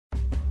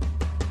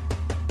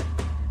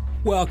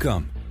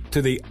Welcome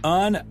to the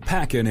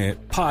Unpacking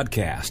It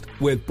podcast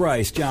with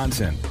Bryce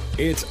Johnson.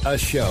 It's a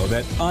show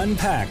that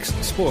unpacks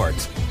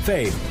sports,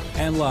 faith,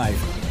 and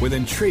life with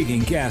intriguing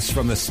guests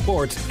from the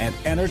sports and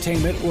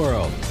entertainment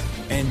world.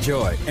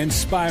 Enjoy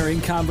inspiring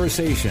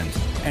conversations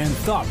and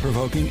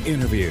thought-provoking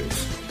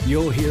interviews.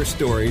 You'll hear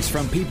stories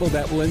from people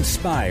that will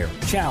inspire,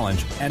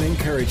 challenge, and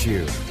encourage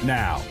you.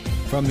 Now,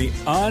 from the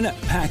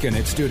Unpacking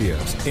It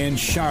studios in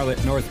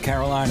Charlotte, North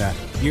Carolina,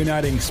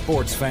 uniting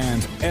sports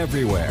fans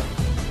everywhere,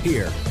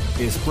 here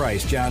is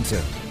Bryce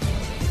Johnson.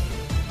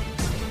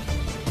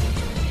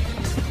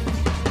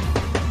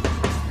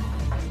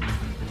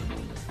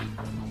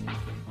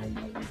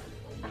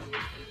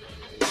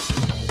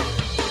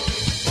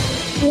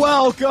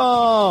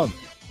 Welcome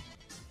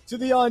to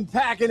the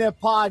Unpacking It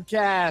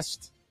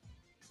podcast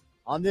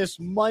on this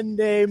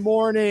Monday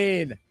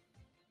morning.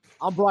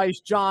 I'm Bryce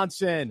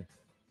Johnson.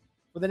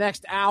 For the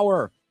next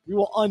hour, we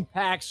will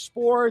unpack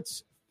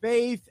sports,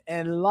 faith,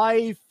 and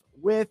life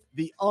with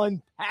the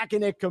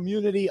Unpacking It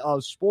community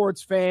of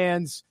sports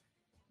fans.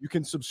 You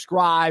can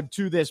subscribe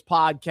to this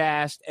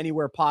podcast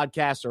anywhere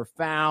podcasts are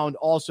found.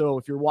 Also,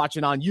 if you're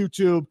watching on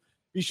YouTube,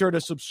 be sure to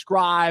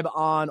subscribe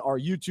on our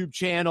YouTube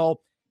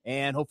channel.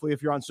 And hopefully,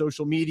 if you're on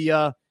social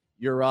media,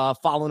 you're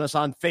following us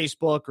on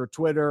Facebook or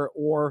Twitter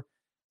or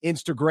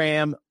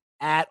Instagram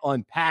at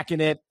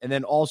Unpacking It. And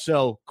then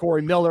also,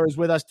 Corey Miller is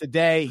with us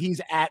today. He's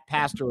at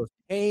Pastor of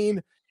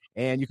Pain.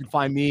 And you can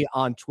find me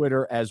on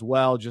Twitter as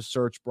well. Just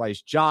search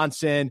Bryce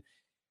Johnson.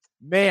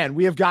 Man,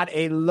 we have got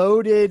a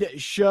loaded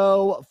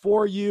show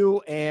for you,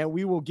 and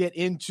we will get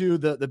into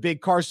the big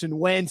Carson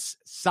Wentz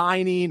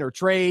signing or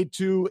trade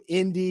to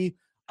Indy,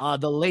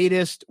 the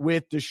latest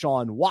with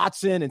Deshaun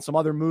Watson and some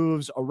other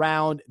moves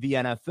around the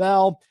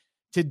NFL.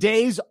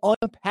 Today's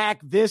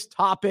Unpack This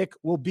topic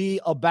will be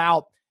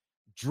about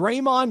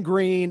Draymond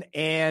Green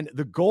and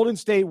the Golden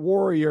State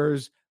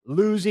Warriors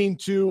losing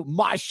to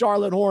my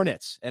Charlotte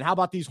Hornets. And how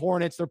about these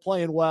Hornets? They're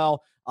playing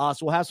well, so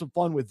we'll have some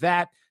fun with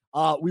that.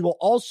 We will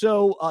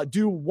also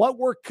do what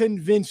we're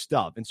convinced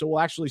of, and so we'll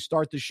actually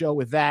start the show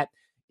with that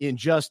in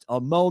just a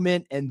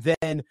moment. And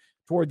then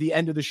toward the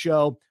end of the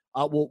show,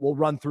 we'll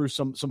run through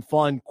some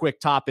fun, quick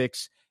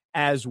topics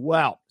as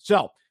well.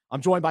 So I'm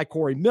joined by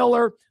Corey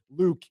Miller,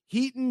 Luke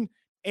Heaton,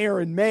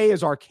 Aaron May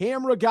is our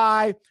camera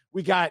guy.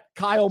 We got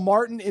Kyle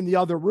Martin in the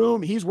other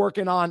room. He's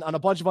working on a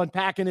bunch of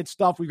Unpacking It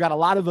stuff. We've got a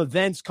lot of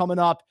events coming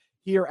up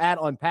here at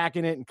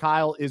Unpacking It, and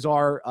Kyle is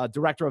our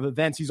director of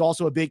events. He's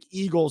also a big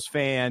Eagles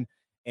fan,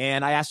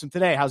 and I asked him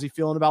today, how's he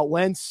feeling about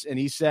Wentz, and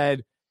he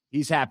said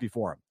he's happy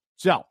for him.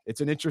 So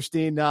it's an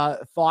interesting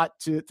thought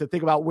to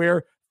think about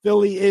where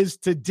Philly is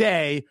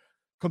today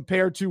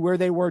compared to where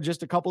they were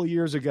just a couple of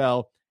years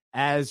ago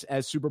as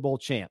Super Bowl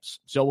champs.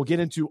 So we'll get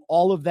into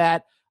all of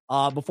that.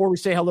 Before we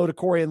say hello to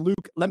Corey and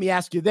Luke, let me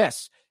ask you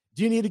this.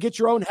 Do you need to get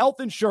your own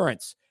health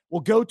insurance? Well,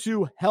 go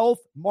to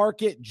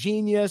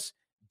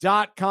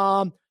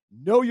healthmarketgenius.com.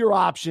 Know your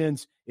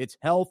options. It's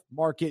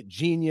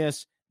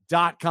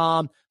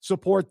healthmarketgenius.com.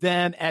 Support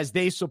them as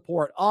they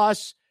support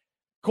us.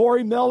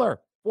 Corey Miller,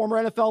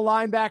 former NFL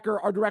linebacker,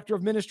 our director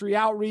of ministry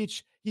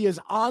outreach. He is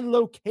on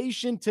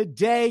location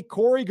today.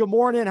 Corey, good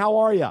morning. How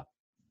are you?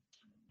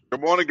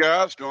 Good morning,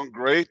 guys. Doing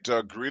great.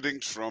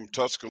 Greetings from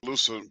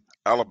Tuscaloosa,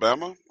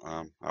 Alabama.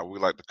 We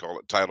like to call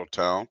it Title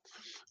Town,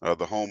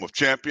 the home of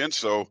champions.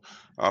 So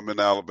I'm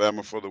in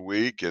Alabama for the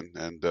week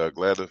and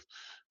glad to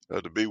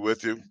be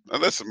with you.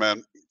 And listen,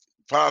 man,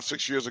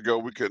 5-6 years ago,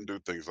 we couldn't do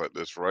things like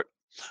this, right?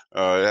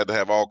 It had to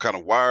have all kind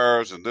of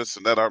wires and this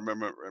and that. I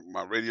remember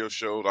my radio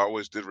show, I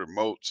always did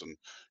remotes and,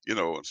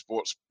 and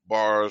sports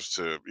bars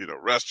to,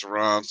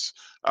 restaurants.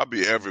 I'd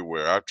be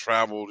everywhere. I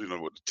traveled, with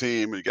the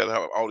team, and you got to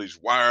have all these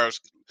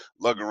wires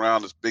lugging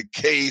around this big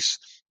case.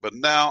 But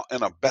now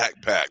in a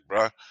backpack,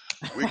 bro,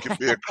 we can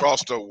be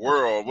across the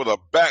world with a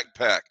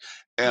backpack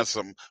and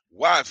some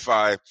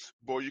Wi-Fi.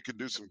 Boy, you can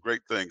do some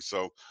great things.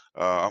 So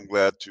I'm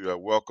glad to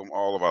welcome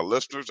all of our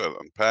listeners at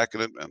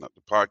Unpacking It and at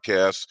the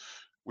podcast.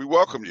 We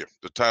welcome you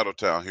to Title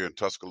Town here in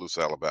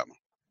Tuscaloosa, Alabama.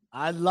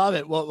 I love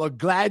it. Well,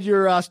 glad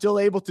you're still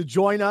able to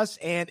join us.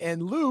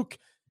 And Luke,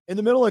 in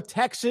the middle of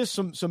Texas,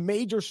 some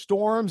major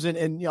storms and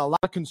a lot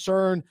of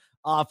concern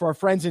for our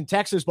friends in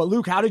Texas. But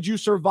Luke, how did you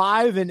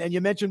survive? And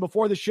you mentioned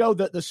before the show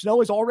that the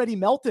snow is already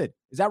melted.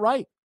 Is that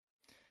right?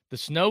 The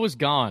snow is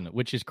gone,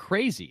 which is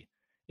crazy.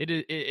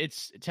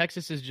 It's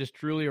Texas is just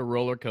truly a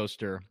roller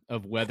coaster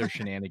of weather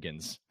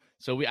shenanigans.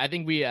 So I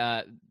think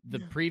the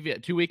previous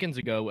 2 weekends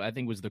ago, I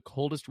think was the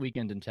coldest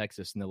weekend in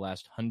Texas in the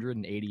last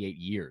 188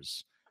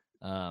 years.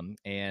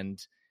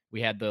 And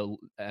we had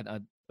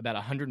about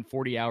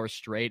 140 hours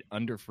straight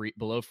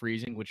below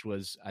freezing, which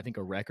was, I think,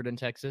 a record in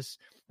Texas.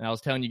 And I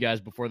was telling you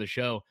guys before the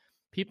show,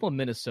 people in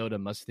Minnesota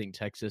must think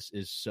Texas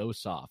is so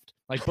soft.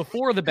 Like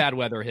before the bad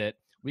weather hit,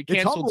 we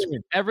canceled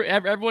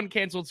everyone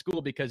canceled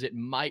school because it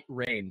might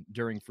rain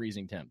during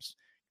freezing temps.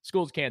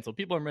 School's canceled.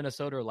 People in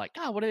Minnesota are like,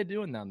 God, what are they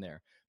doing down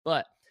there?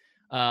 But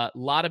a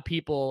lot of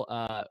people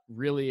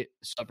really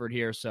suffered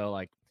here. So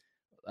like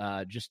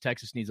just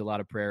Texas needs a lot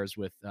of prayers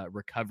with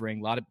recovering.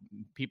 A lot of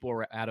people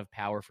are out of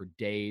power for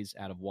days,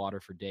 out of water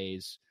for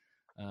days.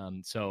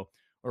 So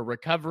we're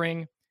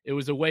recovering. It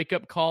was a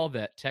wake-up call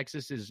that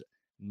Texas is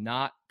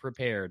not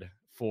prepared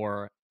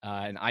for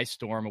an ice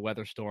storm, a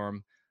weather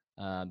storm.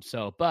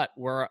 But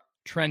we're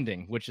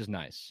trending, which is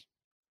nice.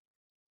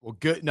 Well,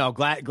 good. No,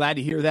 glad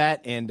to hear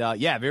that. And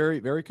yeah, very,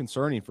 very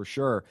concerning for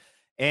sure.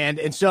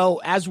 And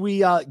so as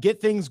we get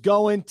things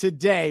going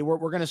today, we're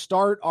going to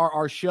start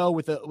our show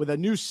with a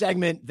new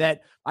segment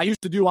that I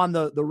used to do on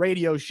the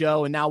radio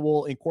show, and now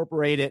we'll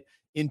incorporate it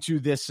into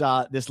this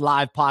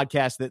live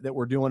podcast that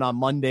we're doing on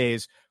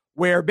Mondays,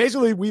 where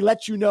basically we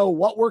let you know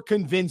what we're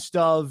convinced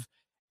of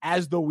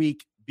as the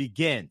week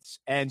begins.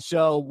 And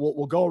so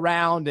we'll go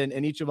around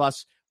and each of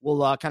us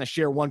will kind of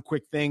share one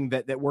quick thing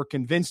that we're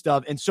convinced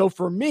of. And so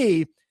for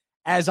me,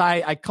 as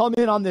I come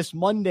in on this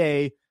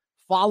Monday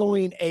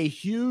following a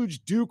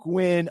huge Duke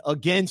win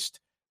against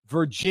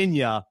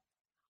Virginia,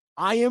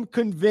 I am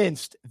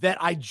convinced that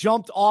I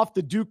jumped off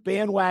the Duke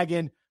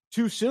bandwagon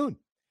too soon,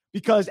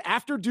 because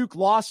after Duke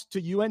lost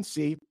to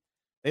UNC,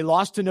 they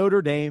lost to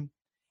Notre Dame,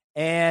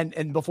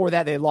 and before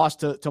that they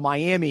lost to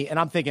Miami. And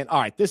I'm thinking, all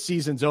right, this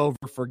season's over.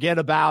 Forget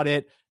about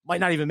it.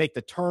 Might not even make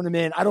the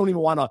tournament. I don't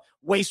even want to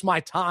waste my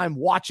time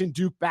watching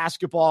Duke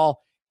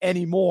basketball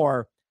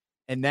anymore.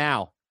 And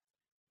now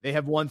they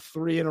have won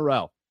 3 in a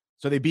row.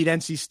 So they beat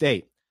NC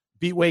State,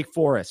 beat Wake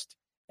Forest,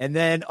 and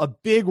then a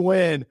big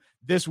win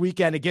this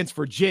weekend against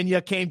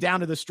Virginia. Came down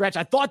to the stretch.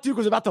 I thought Duke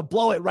was about to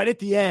blow it right at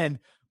the end,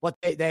 but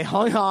they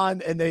hung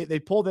on and they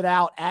pulled it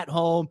out at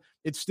home.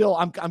 It's still,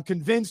 I'm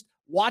convinced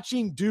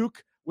watching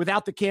Duke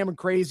without the Cameron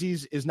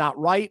Crazies is not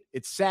right.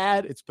 It's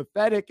sad. It's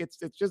pathetic. It's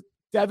just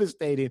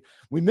devastating.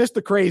 We missed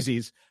the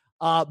Crazies,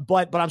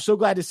 but I'm so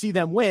glad to see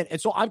them win.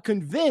 And so I'm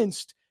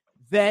convinced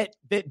that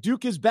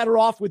Duke is better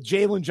off with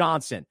Jalen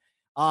Johnson.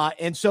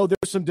 And so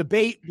there's some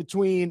debate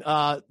between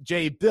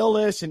Jay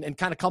Billis and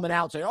kind of coming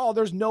out and saying, oh,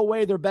 there's no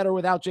way they're better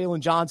without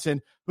Jalen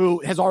Johnson,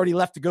 who has already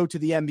left to go to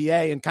the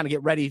NBA and kind of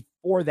get ready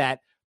for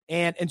that.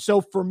 And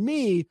so for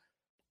me,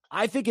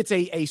 I think it's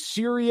a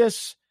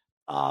serious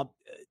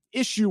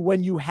issue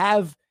when you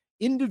have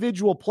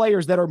individual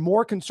players that are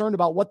more concerned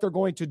about what they're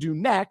going to do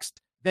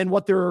next than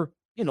what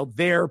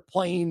they're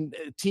playing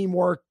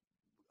teamwork,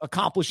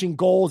 accomplishing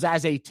goals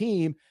as a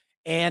team.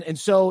 And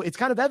so it's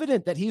kind of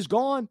evident that he's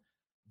gone.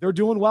 They're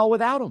doing well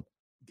without him.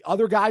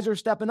 Other guys are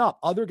stepping up.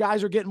 Other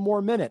guys are getting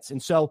more minutes.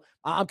 And so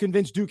I'm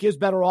convinced Duke is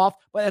better off.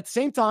 But at the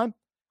same time,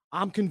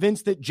 I'm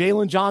convinced that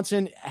Jalen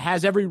Johnson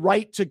has every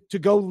right to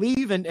go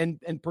leave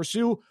and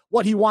pursue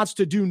what he wants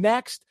to do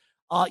next.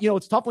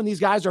 It's tough when these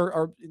guys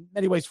are in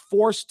many ways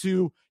forced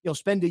to,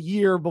 spend a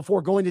year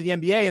before going to the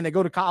NBA and they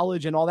go to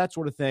college and all that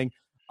sort of thing,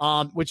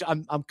 which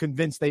I'm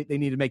convinced they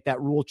need to make that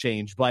rule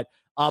change. But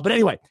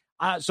anyway,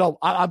 so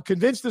I'm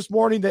convinced this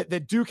morning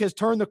that Duke has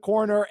turned the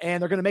corner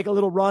and they're going to make a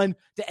little run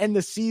to end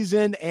the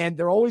season, and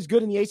they're always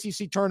good in the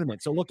ACC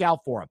tournament, so look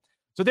out for them.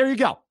 So there you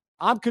go.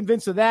 I'm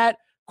convinced of that.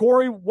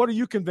 Corey, what are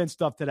you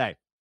convinced of today?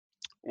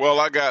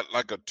 Well, I got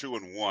like a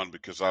 2-1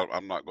 because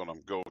I'm not going to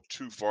go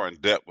too far in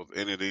depth with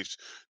any of these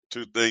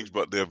two things,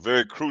 but they're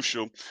very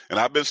crucial, and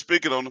I've been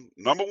speaking on them.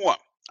 Number one,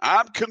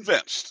 I'm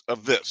convinced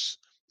of this,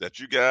 that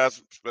you guys,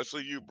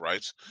 especially you,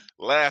 Bryce,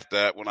 laughed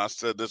at when I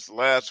said this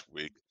last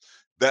week,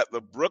 that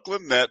the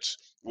Brooklyn Nets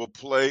will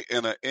play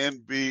in an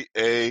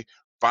NBA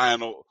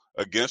final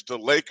against the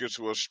Lakers,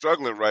 who are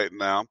struggling right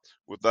now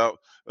without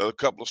a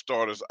couple of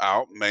starters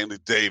out, mainly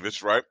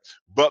Davis, right?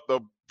 But the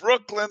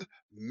Brooklyn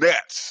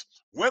Nets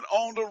went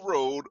on the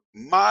road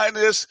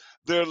minus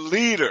their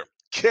leader,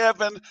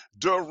 Kevin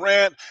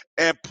Durant,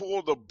 and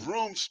pulled the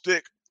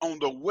broomstick on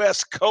the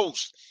West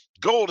Coast.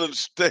 Golden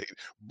State,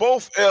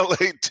 both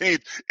LA teams.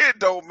 It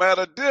don't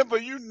matter. Denver,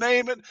 you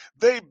name it,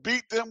 they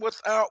beat them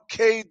without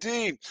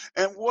KD.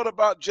 And what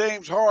about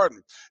James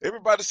Harden?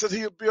 Everybody said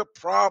he'll be a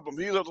problem.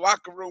 He's a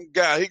locker room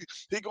guy.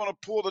 He's going to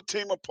pull the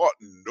team apart.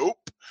 Nope.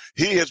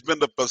 He has been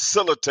the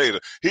facilitator.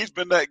 He's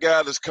been that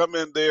guy that's come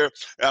in there,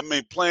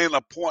 playing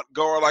a point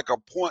guard like a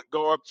point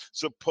guard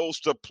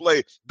supposed to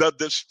play, the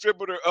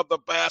distributor of the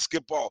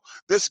basketball.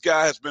 This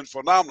guy has been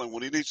phenomenal.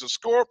 When he needs to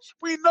score,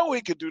 we know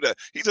he can do that.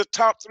 He's a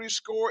top 3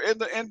 scorer in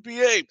the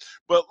NBA.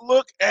 But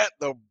look at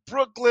the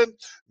Brooklyn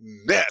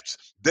Nets.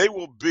 They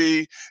will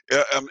be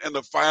in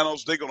the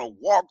finals. They're going to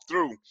walk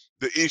through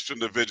the Eastern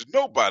Division.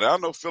 Nobody. I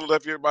know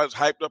Philadelphia, everybody's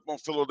hyped up on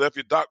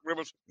Philadelphia. Doc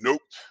Rivers,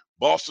 nope.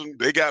 Boston,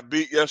 they got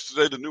beat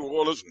yesterday. The New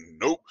Orleans,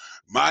 nope.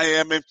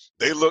 Miami,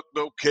 they looked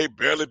okay,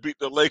 barely beat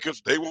the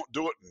Lakers. They won't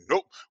do it,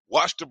 nope.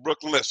 Watch the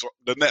Brooklyn Nets.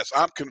 The Nets.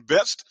 I'm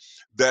convinced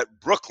that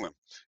Brooklyn,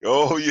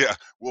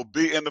 will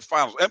be in the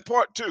finals. And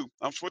part two,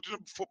 I'm switching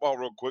to football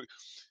real quick.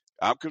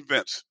 I'm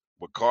convinced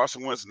with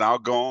Carson Wentz now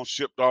gone,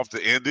 shipped off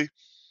to Indy.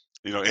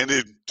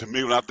 Indy, to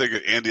me, when I think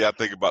of Indy, I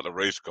think about the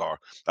race car.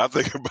 I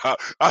think about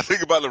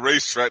the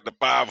racetrack, the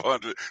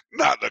 500,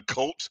 not the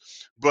Colts,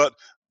 but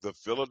the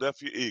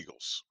Philadelphia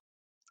Eagles.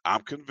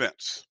 I'm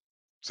convinced,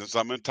 since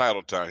I'm in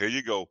Title Town, here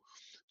you go,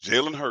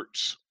 Jalen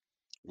Hurts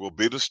will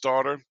be the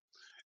starter,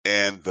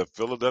 and the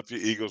Philadelphia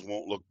Eagles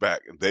won't look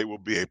back, and they will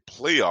be a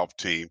playoff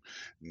team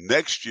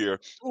next year,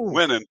 Ooh,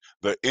 winning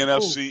the ooh.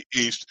 NFC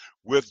East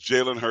with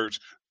Jalen Hurts.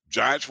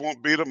 Giants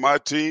won't beat them, my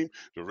team.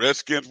 The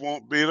Redskins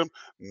won't beat them.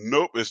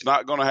 Nope, it's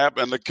not going to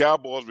happen. And the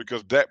Cowboys,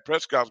 because Dak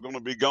Prescott's going to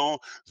be gone,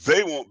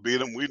 they won't beat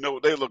them. We know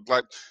what they look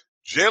like.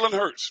 Jalen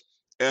Hurts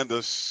and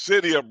the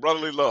city of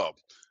brotherly love,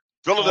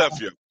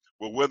 Philadelphia,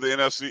 will win the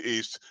NFC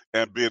East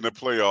and be in the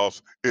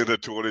playoffs in the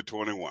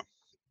 2021.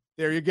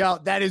 There you go.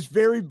 That is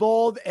very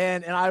bold,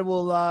 and I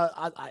will.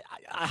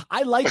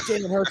 I like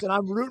Jalen Hurts, and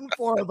I'm rooting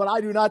for him, but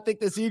I do not think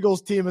this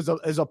Eagles team is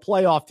a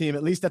playoff team,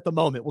 at least at the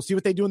moment. We'll see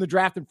what they do in the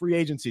draft and free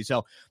agency.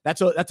 So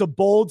that's a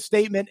bold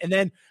statement. And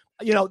then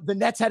the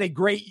Nets had a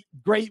great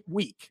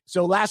week.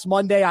 So last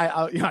Monday,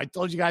 I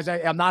told you guys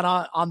I'm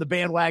not on the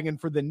bandwagon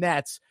for the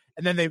Nets,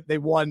 and then they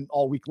won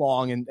all week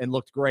long and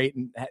looked great,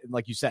 and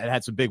like you said,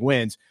 had some big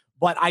wins.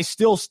 But I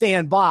still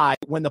stand by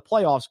when the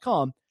playoffs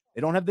come.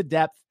 They don't have the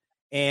depth,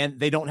 and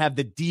they don't have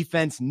the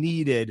defense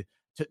needed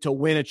to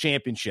win a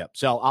championship.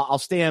 So I'll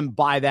stand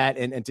by that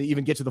and to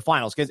even get to the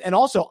finals. And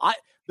also,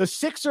 the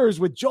Sixers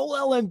with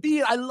Joel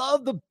Embiid, I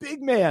love the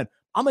big man.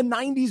 I'm a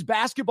 90s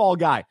basketball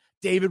guy.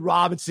 David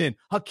Robinson,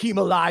 Hakeem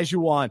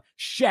Olajuwon,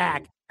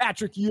 Shaq,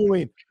 Patrick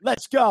Ewing.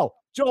 Let's go.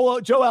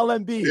 Joel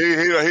Embiid.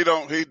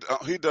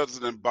 He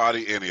doesn't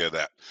embody any of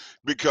that,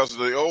 because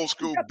the old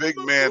school big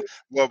men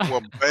were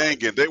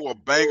banging. They were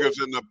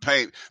bangers in the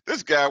paint.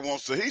 This guy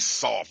he's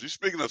soft. You're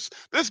speaking of,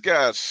 this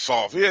guy is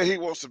soft. Yeah, he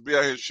wants to be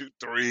out here and shoot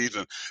threes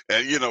and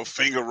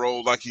finger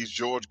roll like he's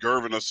George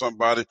Gervin or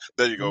somebody.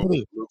 There you go.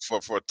 Look for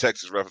a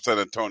Texas reference, San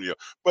Antonio.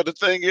 But the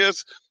thing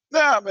is,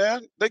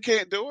 man, they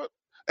can't do it.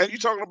 And you're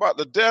talking about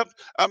the depth.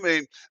 I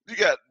mean, you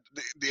got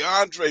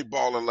DeAndre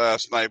balling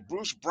last night,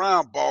 Bruce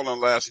Brown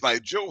balling last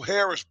night, Joe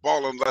Harris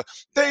balling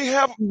last. They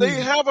have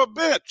a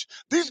bench.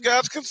 These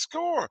guys can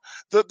score.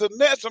 The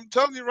Nets, I'm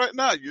telling you right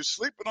now, you're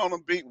sleeping on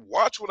them.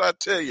 Watch what I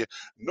tell you.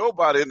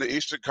 Nobody in the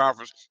Eastern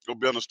Conference will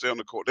be able to stay on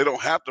the court. They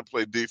don't have to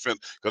play defense,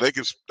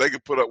 because they can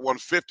put up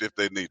 150 if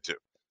they need to.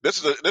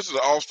 This is an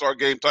all-star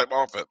game type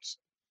offense.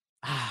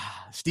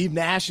 Steve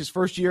Nash, his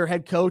first year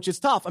head coach. It's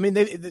tough. I mean,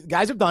 the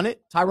guys have done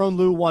it. Tyrone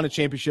Lue won a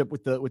championship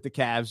with the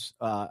Cavs.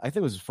 I think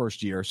it was his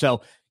first year.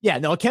 So yeah,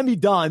 no, it can be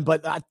done.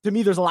 But to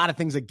me, there's a lot of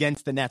things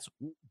against the Nets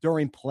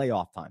during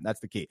playoff time. That's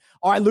the key.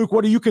 All right, Luke,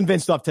 what are you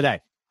convinced of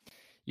today?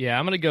 Yeah,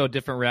 I'm going to go a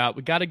different route.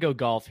 We got to go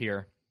golf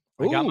here.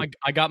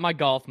 I got my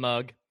golf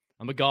mug.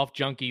 I'm a golf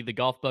junkie. The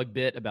golf bug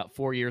bit about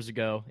 4 years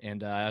ago.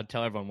 And I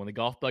tell everyone, when the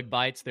golf bug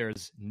bites,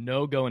 there's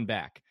no going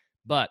back.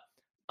 But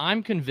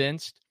I'm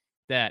convinced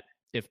that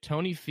if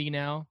Tony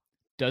Finau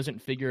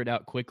doesn't figure it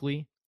out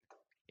quickly,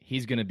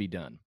 he's going to be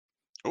done.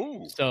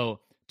 Ooh.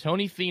 So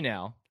Tony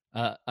Finau,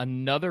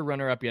 another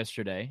runner-up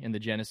yesterday in the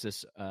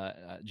Genesis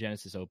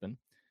Open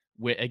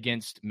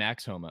against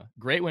Max Homa.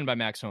 Great win by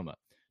Max Homa.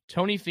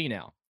 Tony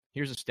Finau,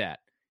 here's a stat.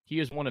 He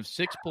is one of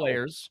 6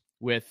 players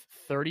with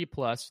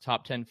 30-plus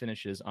top 10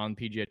 finishes on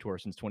PGA Tour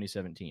since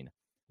 2017.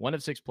 One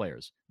of 6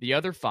 players. The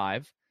other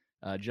 5,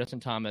 Justin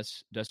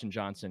Thomas, Dustin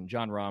Johnson,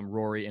 Jon Rahm,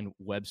 Rory, and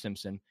Webb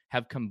Simpson,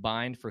 have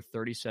combined for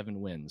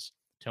 37 wins.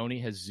 Tony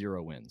has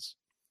 0 wins.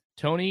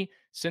 Tony,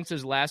 since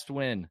his last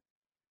win,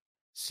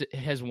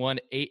 has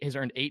earned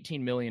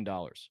 $18 million.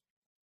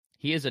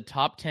 He is a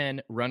top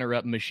 10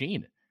 runner-up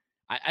machine.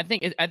 I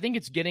think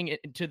it's getting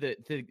into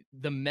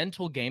the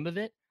mental game of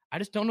it. I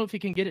just don't know if he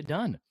can get it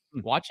done.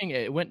 Watching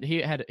it,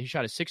 he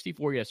shot a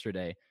 64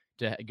 yesterday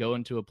to go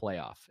into a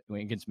playoff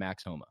against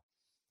Max Homa,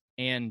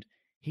 and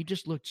he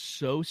just looked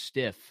so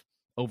stiff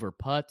over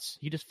putts.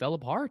 He just fell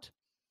apart.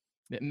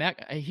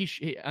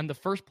 He on the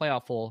first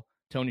playoff hole,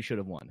 Tony should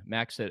have won.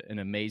 Max had an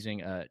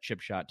amazing chip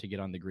shot to get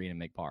on the green and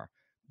make par.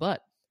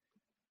 But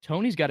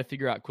Tony's got to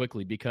figure out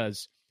quickly,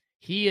 because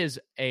it's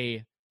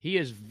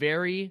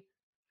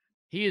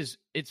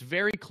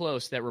very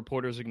close that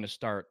reporters are going to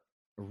start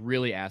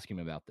really asking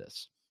him about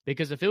this.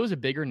 Because if it was a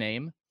bigger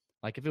name,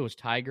 like if it was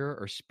Tiger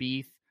or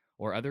Spieth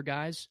or other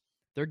guys,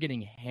 they're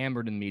getting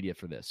hammered in the media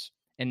for this.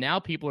 And now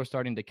people are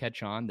starting to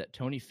catch on that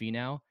Tony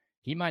Finau,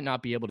 he might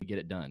not be able to get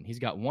it done. He's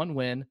got 1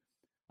 win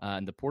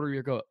in the Puerto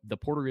Rico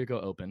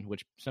Open,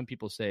 which some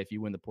people say if you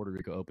win the Puerto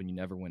Rico Open, you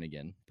never win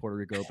again. Puerto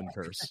Rico Open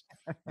curse.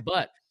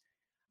 But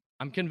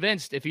I'm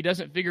convinced if he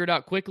doesn't figure it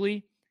out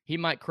quickly, he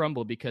might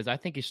crumble, because I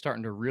think he's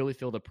starting to really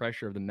feel the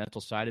pressure of the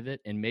mental side of it,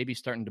 and maybe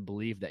starting to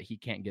believe that he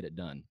can't get it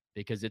done,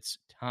 because it's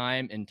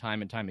time and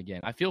time and time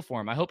again. I feel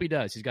for him. I hope he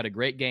does. He's got a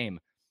great game,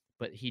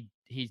 but he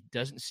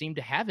doesn't seem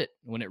to have it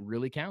when it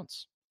really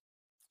counts.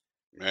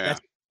 Man.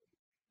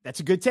 That's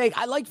a good take.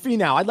 I like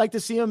Finau. I'd like to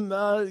see him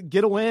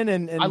get a win.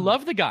 And I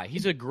love the guy.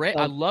 He's a great.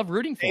 I love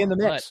rooting for him. In the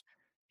mix.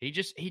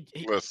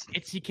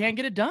 But he can't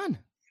get it done.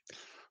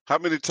 How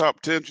many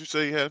top 10s you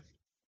say he had?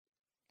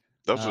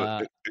 That's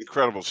an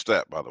incredible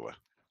stat, by the way.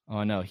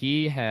 Oh no,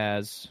 he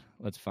has.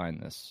 Let's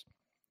find this.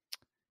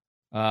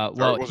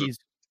 Well, he's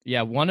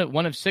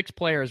one of 6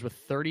 players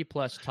with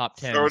 30-plus top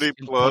 10s 30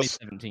 plus.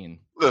 2017.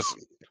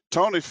 Listen,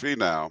 Tony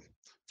Finau,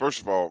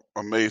 first of all,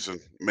 amazing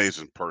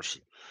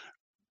person.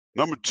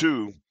 Number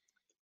 2,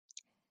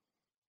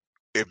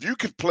 if you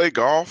can play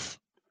golf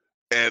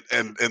and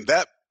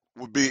that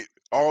would be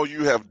all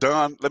you have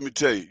done, let me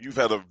tell you, you've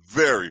had a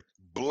very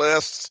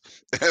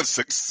blessed and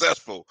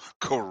successful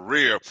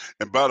career.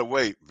 And by the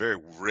way, very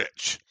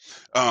rich.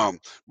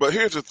 But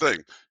here's the thing.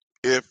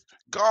 If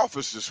golf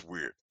is just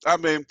weird. I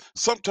mean,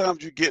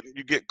 sometimes you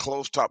get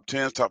close, top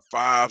 10s, top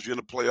 5s, you're in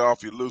the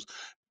playoff, you lose.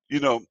 You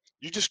know,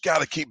 you just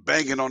got to keep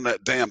banging on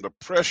that dam. The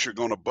pressure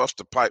going to bust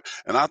the pipe.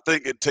 And I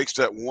think it takes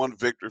that one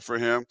victory for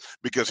him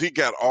because he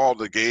got all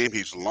the game.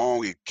 He's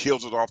long. He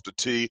kills it off the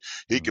tee.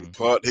 He can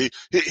putt.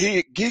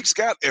 He's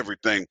got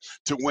everything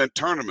to win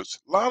tournaments.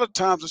 A lot of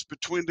times it's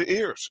between the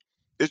ears.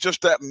 It's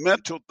just that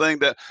mental thing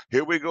that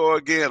here we go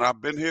again.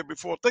 I've been here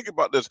before. Think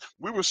about this.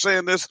 We were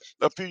saying this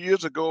a few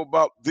years ago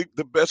about the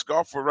best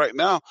golfer right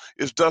now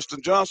is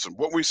Dustin Johnson.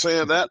 What we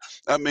saying that?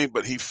 I mean,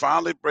 but he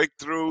finally break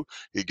through.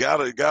 He got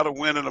to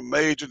win in a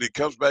major. He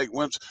comes back,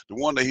 wins the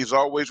one that he's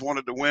always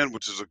wanted to win,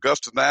 which is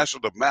Augusta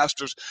National, the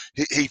Masters.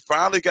 He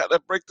finally got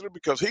that breakthrough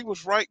because he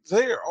was right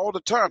there all the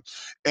time.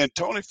 And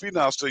Tony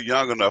Finau's still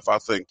young enough, I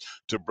think,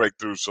 to break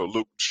through. So,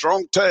 Luke,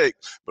 strong take,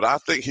 but I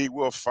think he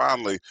will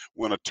finally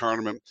win a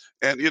tournament.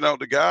 And, you know,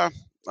 the guy,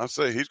 I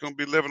say he's going to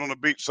be living on the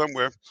beach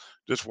somewhere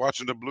just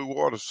watching the blue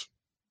waters.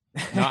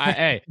 No,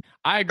 I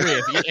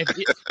agree.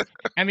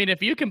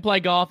 If you can play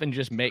golf and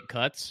just make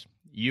cuts,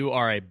 you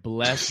are a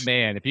blessed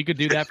man. If you could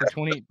do that for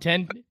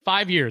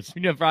 5 years,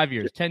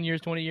 10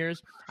 years, 20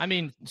 years. I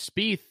mean,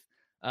 Spieth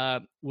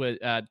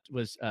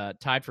was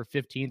tied for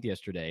 15th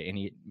yesterday, and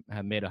he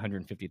made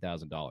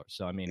 $150,000.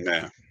 So, I mean,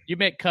 you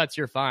make cuts,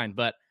 you're fine.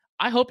 But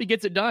I hope he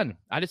gets it done.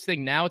 I just think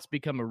now it's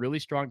become a really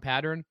strong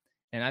pattern.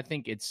 And I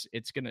think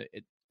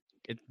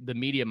the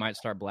media might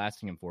start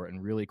blasting him for it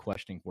and really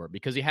questioning for it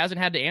because he hasn't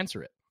had to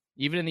answer it.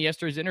 Even in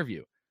yesterday's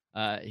interview,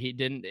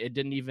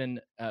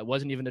 it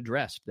wasn't even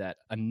addressed that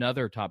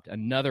another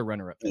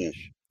runner-up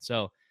finish.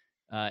 So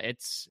I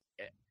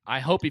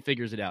hope he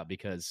figures it out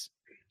because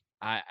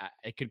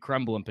it could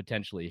crumble him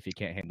potentially if he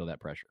can't handle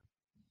that pressure.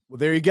 Well,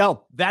 there you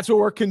go. That's what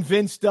we're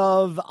convinced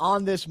of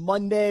on this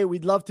Monday.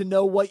 We'd love to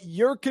know what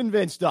you're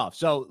convinced of.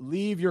 So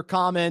leave your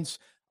comments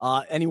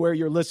anywhere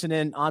you're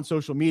listening on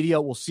social media.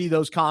 We'll see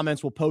those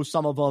comments. We'll post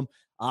some of them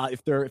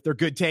if they're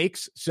good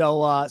takes.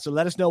 So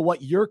let us know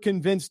what you're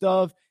convinced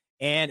of.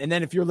 And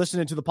then if you're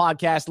listening to the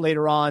podcast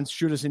later on,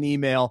 shoot us an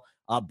email,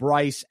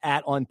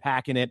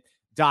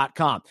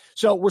 Bryce@unpackingit.com.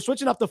 So we're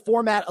switching up the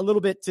format a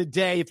little bit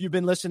today. If you've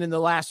been listening the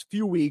last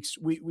few weeks,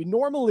 we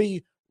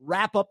normally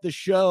wrap up the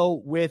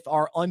show with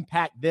our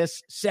Unpack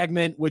This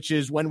segment, which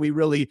is when we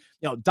really,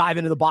 dive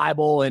into the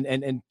Bible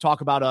and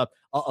talk about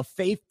a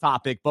faith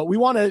topic. But we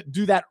want to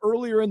do that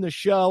earlier in the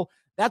show.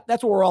 That's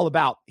what we're all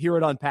about here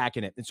at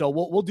Unpacking It. And so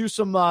we'll do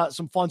some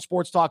fun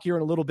sports talk here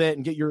in a little bit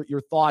and get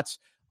your thoughts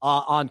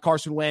on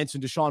Carson Wentz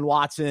and Deshaun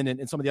Watson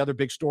and some of the other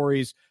big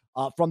stories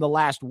from the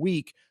last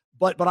week.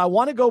 But I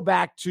want to go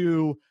back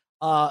to,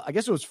 I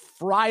guess it was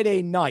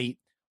Friday night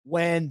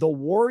when the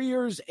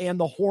Warriors and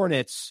the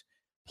Hornets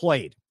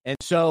played. And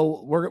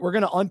so we're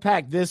going to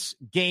unpack this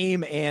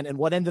game and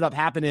what ended up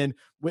happening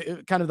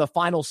with kind of the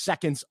final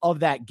seconds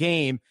of that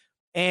game.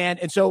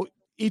 And so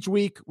each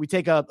week we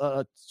take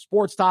a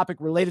sports topic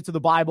related to the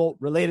Bible,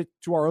 related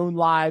to our own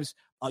lives.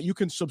 You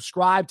can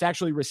subscribe to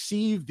actually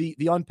receive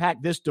the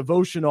Unpack This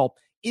devotional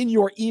in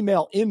your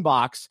email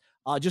inbox.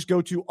 Just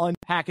go to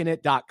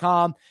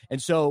unpackingit.com.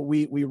 And so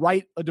we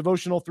write a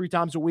devotional 3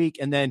 times a week,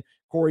 and then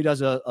Corey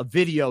does a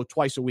video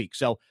twice a week.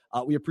 So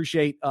we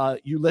appreciate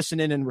you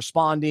listening and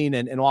responding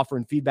and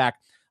offering feedback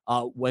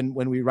when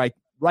we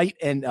write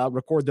and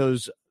record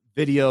those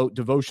video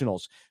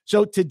devotionals.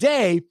 So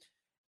today,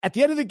 at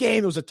the end of the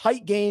game, it was a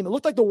tight game. It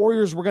looked like the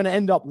Warriors were going to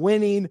end up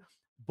winning,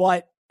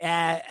 but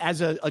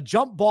as a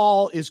jump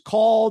ball is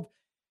called,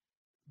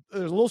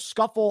 there's a little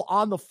scuffle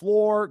on the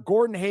floor.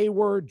 Gordon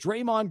Hayward,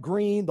 Draymond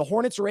Green, the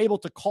Hornets are able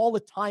to call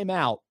a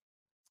timeout.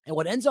 And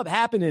what ends up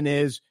happening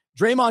is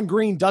Draymond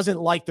Green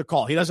doesn't like the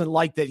call. He doesn't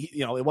like that,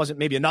 it wasn't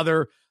maybe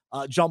another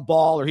jump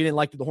ball, or he didn't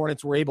like that the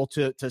Hornets were able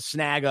to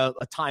snag a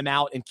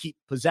timeout and keep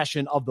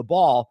possession of the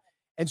ball.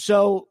 And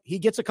so he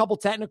gets a couple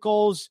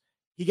technicals.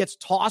 He gets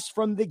tossed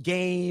from the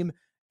game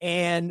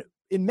and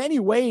in many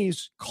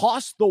ways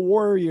cost the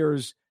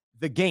Warriors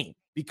the game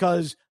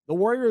because the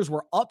Warriors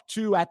were up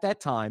 2 at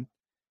that time.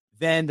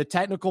 Then the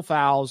technical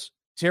fouls,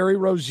 Terry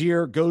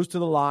Rozier goes to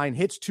the line,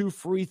 hits 2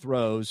 free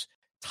throws,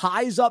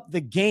 ties up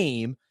the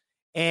game,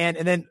 and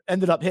then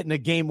ended up hitting a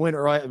game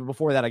winner.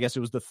 Before that, I guess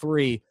it was the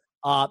 3.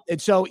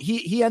 And so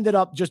he ended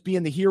up just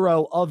being the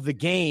hero of the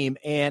game.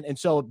 And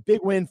so a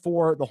big win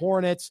for the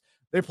Hornets.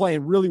 They're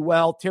playing really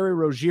well. Terry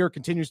Rozier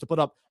continues to put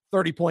up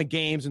 30-point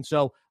games. And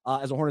so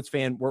as a Hornets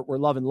fan, we're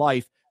loving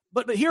life.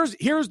 But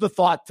here's the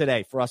thought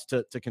today for us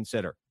to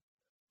consider.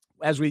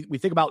 As we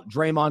think about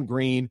Draymond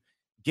Green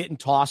getting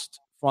tossed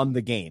from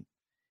the game.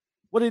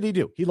 What did he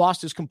do? He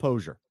lost his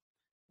composure.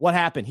 What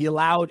happened? He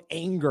allowed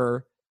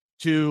anger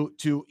to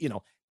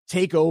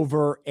take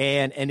over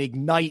and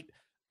ignite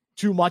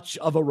too much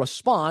of a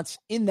response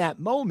in that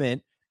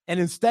moment. And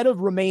instead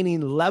of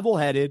remaining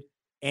level-headed,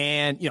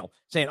 and,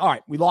 saying, all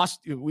right, we lost,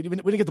 we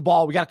didn't get the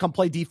ball. We got to come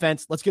play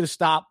defense. Let's get a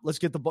stop. Let's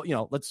get the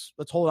ball, let's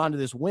hold on to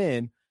this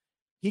win.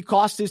 He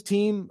cost his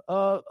team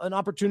an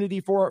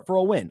opportunity for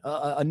a win,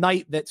 a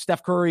night that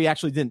Steph Curry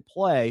actually didn't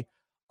play.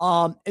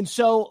 And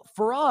so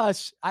for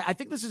us, I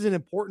think this is an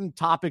important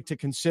topic to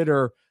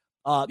consider,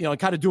 and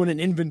kind of doing an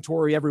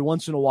inventory every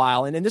once in a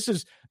while. And this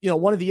is,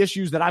 one of the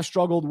issues that I've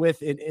struggled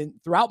with in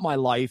throughout my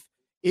life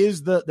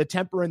is the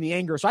temper and the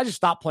anger. So I just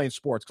stopped playing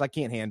sports because I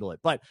can't handle it.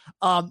 But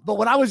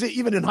when I was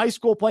even in high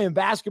school playing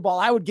basketball,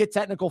 I would get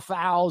technical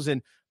fouls,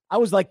 and I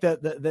was like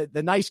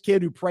the nice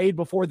kid who prayed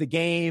before the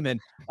game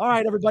and, all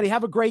right, everybody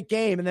have a great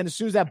game. And then as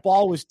soon as that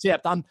ball was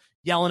tipped, I'm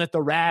yelling at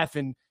the ref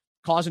and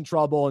causing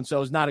trouble. And so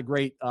it was not a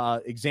great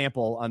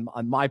example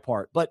on my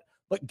part, but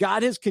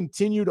God has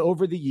continued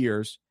over the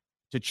years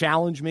to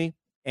challenge me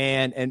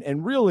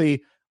and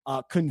really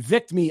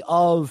convict me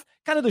of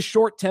kind of the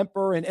short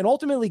temper and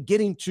ultimately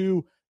getting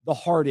to the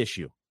hard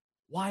issue.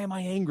 Why am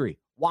I angry?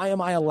 Why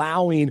am I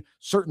allowing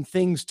certain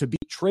things to be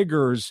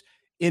triggers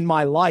in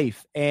my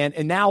life?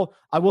 And now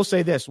I will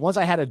say this, once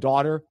I had a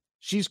daughter,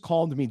 she's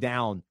calmed me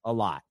down a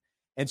lot.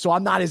 And so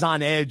I'm not as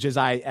on edge as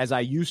I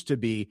used to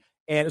be.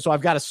 And so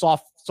I've got a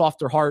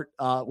softer heart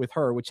with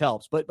her, which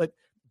helps. But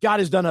God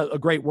has done a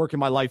great work in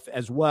my life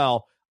as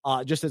well,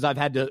 just as I've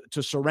had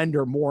to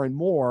surrender more and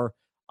more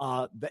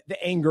the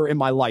anger in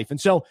my life. And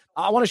so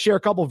I want to share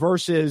a couple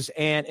verses.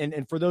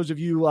 And for those of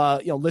you,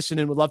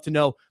 listening, would love to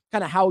know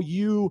kind of how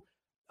you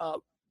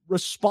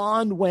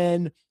respond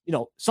when,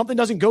 something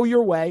doesn't go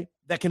your way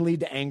that can lead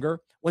to anger.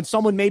 When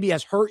someone maybe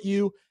has hurt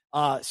you,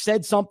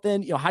 said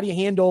something, how do you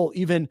handle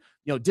even,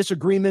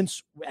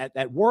 disagreements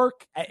at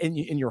work,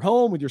 in your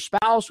home, with your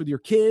spouse, with your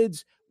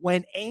kids,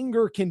 when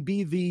anger can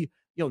be the,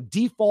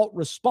 default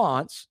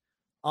response.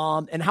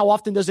 And how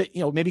often does it,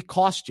 maybe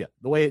cost you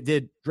the way it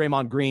did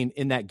Draymond Green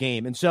in that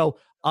game? And so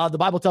the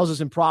Bible tells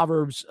us in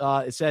Proverbs,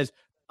 it says,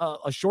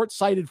 a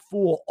short-sighted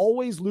fool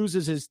always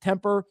loses his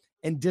temper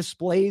and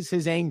displays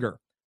his anger,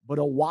 but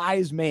a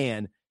wise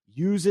man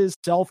uses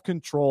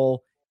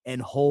self-control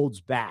and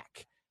holds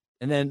back.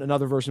 And then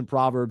another verse in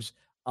Proverbs,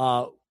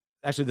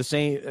 actually the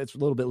same, it's a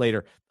little bit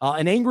later.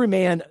 An angry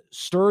man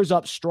stirs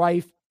up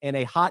strife, and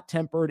a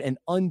hot-tempered and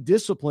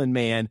undisciplined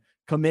man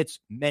commits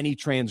many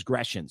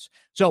transgressions.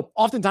 So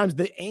oftentimes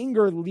the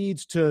anger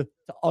leads to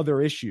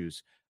other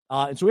issues.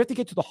 And so we have to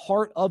get to the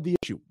heart of the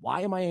issue.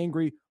 Why am I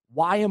angry?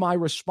 Why am I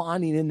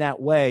responding in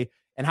that way?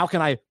 And how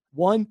can I,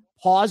 one,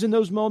 pause in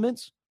those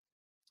moments?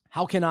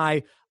 How can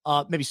I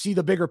maybe see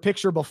the bigger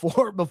picture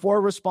before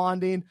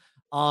responding?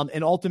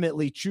 And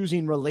ultimately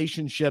choosing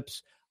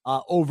relationships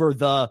over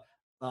the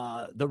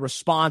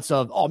response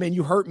of, oh man,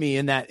 you hurt me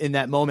in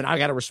that moment. I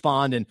got to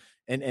respond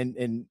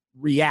and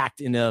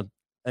react in a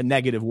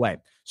negative way.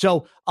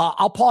 So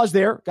I'll pause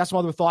there. Got some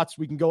other thoughts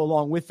we can go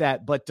along with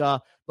that. But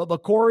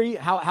Corey,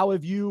 how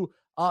have you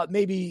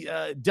maybe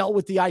dealt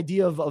with the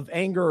idea of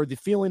anger, or the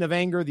feeling of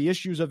anger, the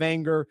issues of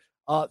anger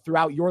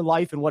throughout your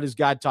life, and what has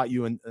God taught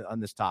you on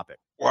this topic?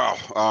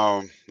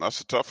 Wow, that's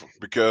a tough one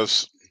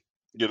because,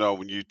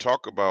 when you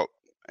talk about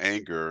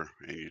anger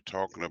and you're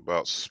talking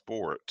about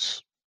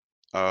sports,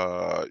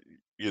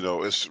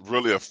 it's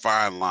really a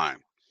fine line.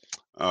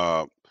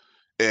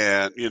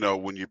 And,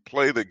 when you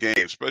play the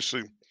game,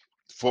 especially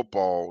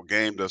football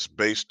game that's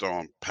based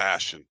on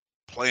passion,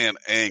 playing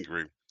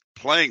angry,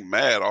 playing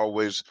mad,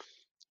 always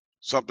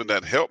something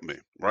that helped me,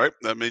 right?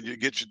 I mean, you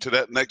get you to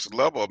that next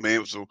level. I mean, it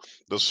was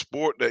the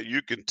sport that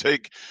you can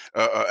take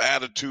an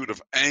attitude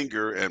of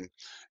anger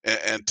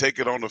and take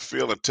it on the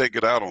field and take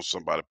it out on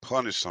somebody,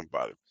 punish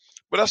somebody.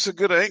 But that's a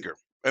good anger.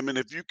 I mean,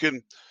 if you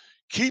can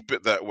keep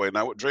it that way.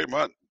 Now, what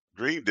Draymond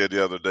Green did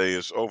the other day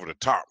is over the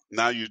top.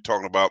 Now you're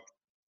talking about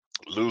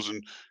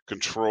losing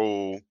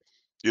control,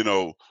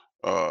 getting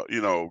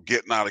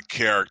out of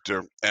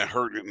character and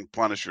hurting and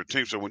punish your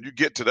team. So when you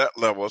get to that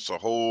level, it's a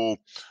whole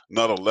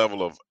another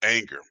level of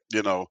anger,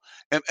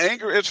 and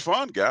anger is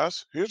fun,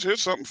 guys.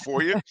 Here's something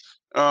for you.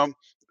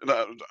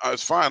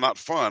 It's fine, not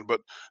fun,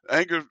 but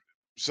anger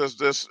says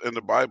this in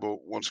the Bible.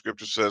 One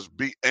scripture says,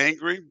 be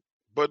angry,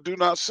 but do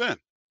not sin.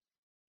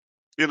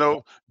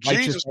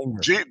 Righteous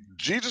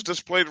Jesus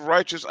displayed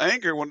righteous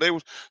anger when they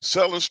were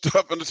selling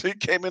stuff, and he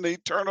came in and he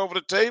turned over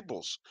the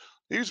tables.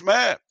 He was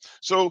mad.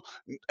 So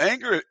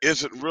anger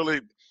isn't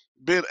really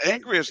being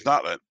angry is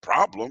not a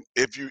problem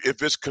if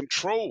it's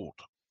controlled.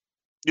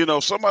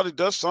 Somebody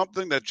does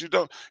something that you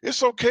don't.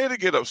 It's okay to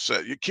get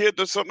upset. Your kid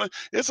does something.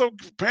 It's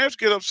okay. Parents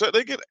get upset.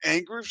 They get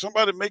angry. If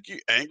somebody make you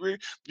angry,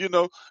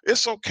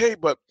 it's okay.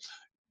 But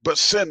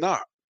sin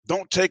not.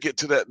 Don't take it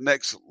to that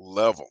next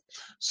level.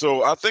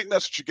 So I think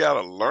that's what you got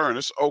to learn.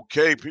 It's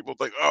okay. People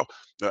think,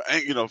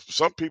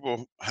 some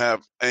people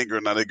have anger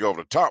and now they go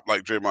over the top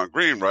like Draymond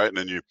Green, right? And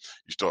then you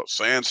start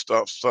saying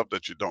stuff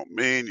that you don't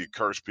mean. You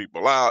curse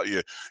people out.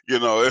 You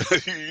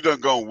done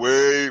gone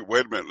wait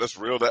a minute. Let's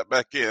reel that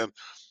back in.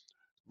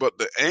 But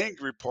the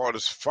angry part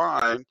is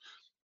fine,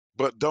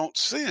 but don't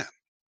sin.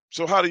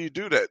 So how do you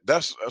do that?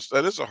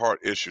 That is a hard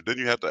issue. Then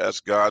you have to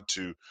ask God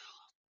to,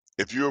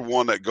 if you're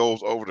one that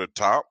goes over the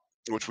top,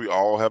 which we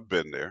all have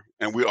been there,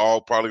 and we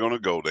all probably going to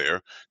go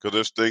there, because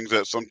there's things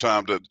that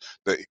sometimes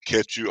that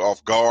catch you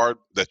off guard,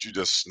 that you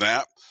just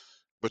snap.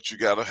 But you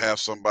got to have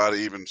somebody,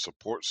 even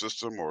support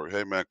system, or,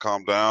 hey, man,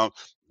 calm down,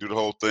 do the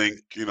whole thing,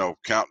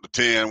 count to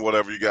 10,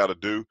 whatever you got to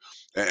do,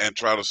 and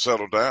try to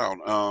settle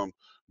down.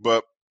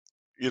 But,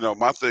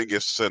 my thing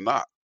is to say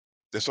not.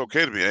 It's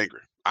okay to be angry.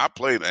 I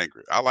played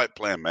angry. I like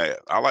playing mad.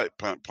 I like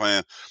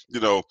playing,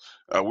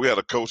 we had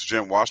a coach,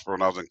 Jim Washburn,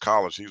 when I was in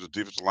college. He was a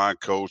defensive line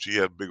coach. He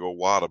had a big old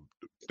wad of,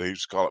 they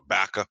used to call it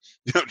backer,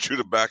 chew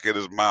the back of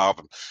his mouth.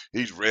 And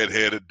he's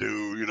redheaded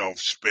dude,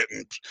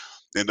 spitting,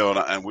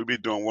 and we'd be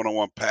doing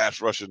one-on-one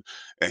pass rushing.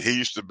 And he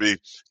used to be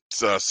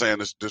saying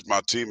this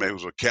my teammate, who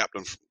was a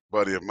captain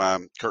buddy of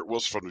mine, Kurt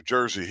Wilson from New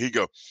Jersey. He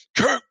go,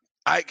 Kurt,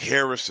 Ike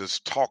Harris is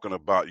talking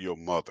about your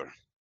mother.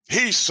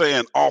 He's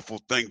saying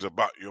awful things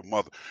about your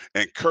mother.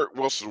 And Kurt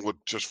Wilson would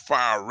just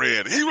fire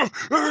red.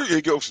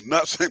 He goes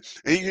nuts. And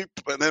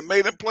it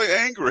made him play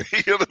angry.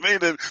 You know what I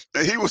mean?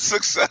 And he was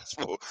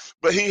successful.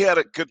 But he had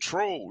it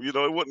controlled.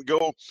 It wouldn't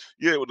go,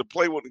 the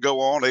play wouldn't go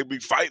on. They'd be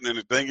fighting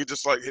anything.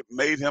 It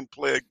made him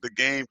play the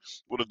game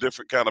with a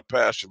different kind of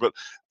passion. But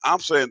I'm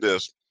saying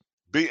this,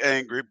 be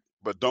angry,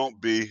 but don't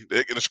be.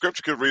 The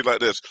scripture could read like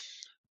this.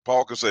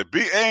 Paul could say,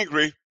 be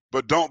angry,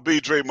 but don't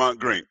be Draymond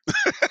Green.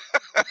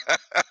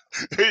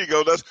 Here you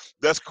go.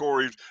 That's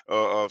Corey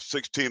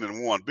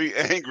 16-1. Be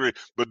angry,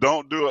 but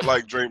don't do it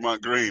like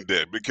Draymond Green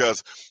did,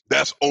 because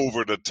that's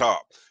over the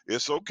top.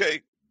 It's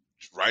okay.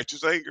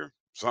 Righteous anger.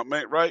 Something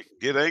ain't right.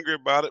 Get angry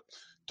about it.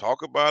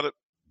 Talk about it.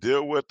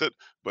 Deal with it,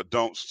 but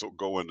don't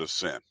go into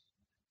sin.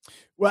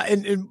 Well,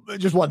 and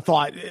just one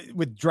thought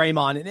with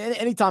Draymond, and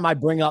anytime I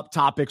bring up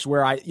topics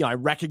where I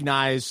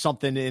recognize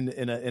something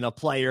in a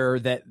player,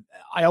 that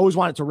I always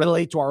want it to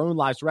relate to our own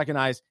lives, to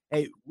recognize,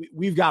 hey,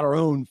 we've got our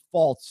own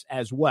faults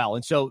as well.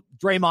 And so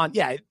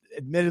Draymond,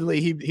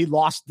 admittedly, he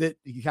lost it.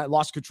 He kind of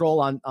lost control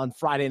on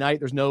Friday night.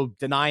 There's no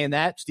denying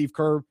that. Steve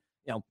Kerr,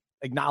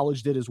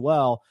 acknowledged it as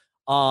well.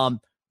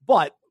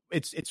 But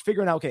it's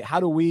figuring out, okay,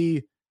 how do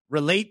we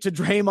relate to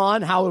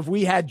Draymond? How have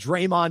we had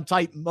Draymond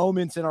type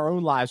moments in our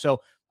own lives? So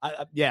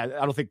I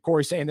don't think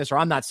Corey's saying this, or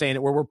I'm not saying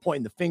it, where we're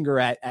pointing the finger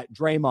at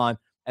Draymond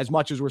as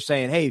much as we're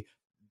saying, hey,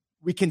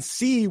 we can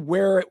see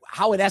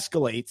how it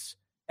escalates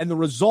and the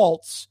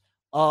results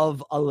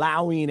of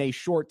allowing a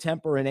short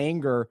temper and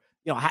anger,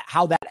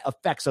 how that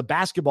affects a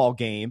basketball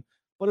game,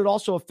 but it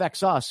also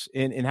affects us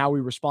in how we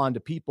respond to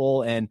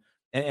people. And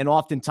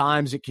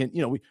oftentimes it can,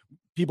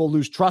 people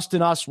lose trust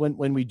in us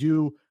when we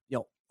do,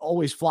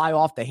 always fly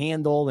off the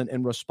handle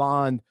and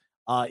respond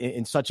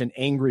in such an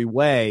angry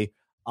way.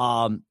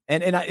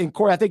 And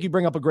Corey, I think you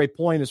bring up a great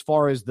point as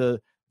far as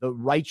the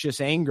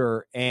righteous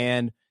anger.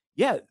 And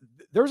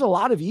there's a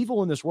lot of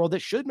evil in this world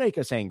that should make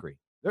us angry.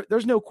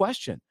 There's no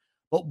question.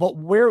 But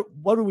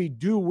what do we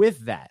do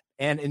with that?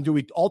 And do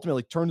we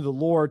ultimately turn to the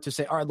Lord to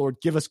say, all right, Lord,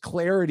 give us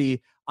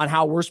clarity on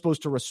how we're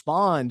supposed to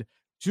respond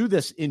to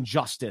this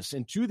injustice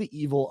and to the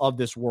evil of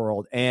this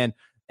world? And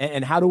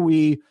how do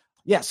we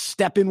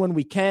step in when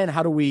we can?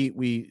 How do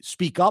we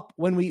speak up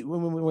when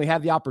we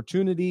have the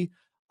opportunity?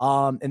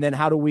 And then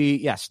how do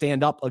we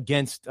stand up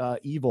against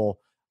evil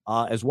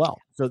as well?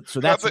 So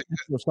that's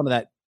some of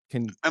that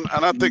can. And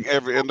I think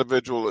every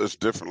individual is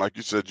different. Like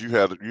you said, you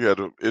had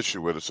an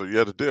issue with it, so you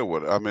had to deal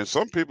with it. I mean,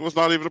 some people it's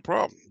not even a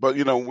problem. But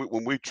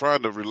when we try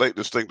to relate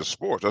this thing to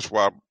sports, that's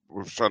why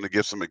we're trying to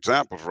give some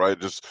examples, right?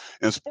 Just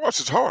in sports,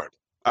 it's hard.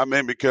 I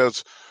mean,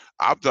 because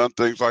I've done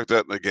things like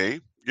that in the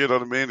game. You know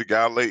what I mean? The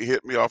guy late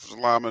hit me, offensive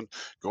lineman,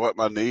 go at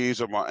my knees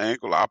or my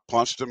ankle. I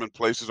punched him in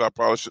places I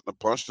probably shouldn't have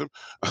punched him.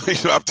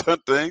 I've done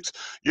things.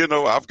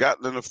 I've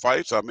gotten into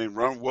fights. I mean,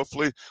 Ron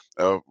Wolfley,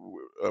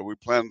 we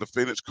played the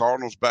Phoenix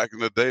Cardinals back in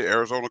the day,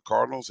 Arizona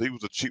Cardinals. He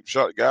was a cheap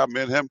shot guy.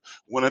 Me and him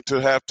went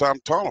into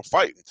halftime tunnel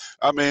fighting.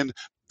 I mean,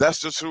 that's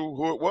just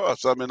who it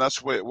was. I mean, that's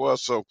the way it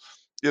was. So,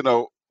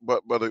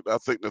 but I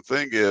think the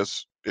thing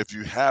is, if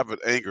you have an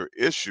anger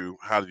issue,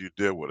 how do you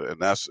deal with it?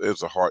 And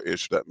it's a hard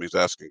issue. That means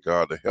asking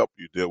God to help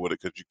you deal with it,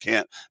 because you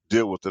can't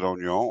deal with it on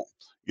your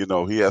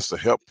own. He has to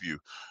help you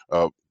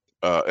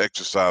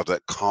exercise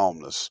that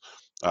calmness.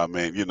 I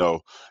mean,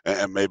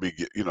 and maybe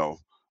get,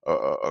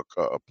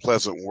 a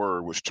pleasant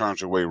word which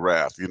turns away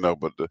wrath,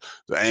 but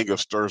the anger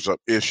stirs up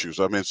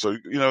issues. I mean, so,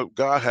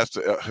 God has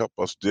to help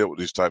us deal with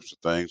these types of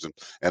things.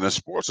 And in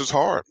sports, it's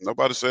hard.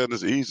 Nobody's saying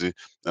it's easy.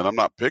 And I'm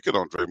not picking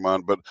on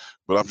Draymond, but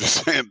I'm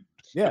just saying,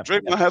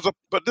 Draymond has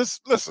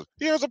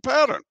he has a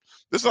pattern.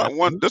 This is not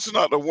one. This is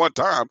not the one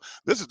time.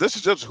 This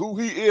is just who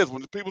he is.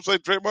 When people say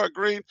Draymond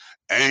Green,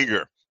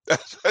 anger,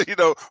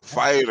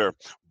 fighter.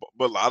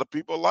 But a lot of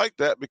people like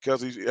that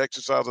because he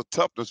exercises a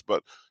toughness.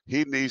 But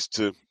he needs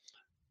to,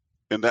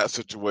 in that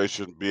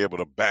situation, be able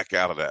to back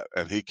out of that,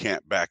 and he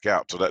can't back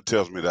out. So that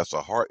tells me that's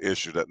a heart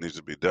issue that needs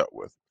to be dealt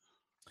with.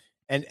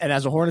 And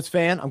as a Hornets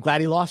fan, I'm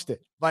glad he lost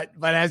it. But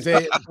as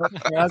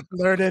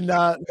learning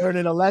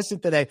a lesson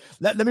today,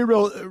 let me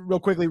real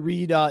quickly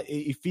read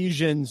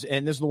Ephesians,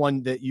 and this is the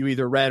one that you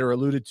either read or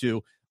alluded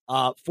to,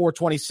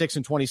 4:26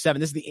 and 27.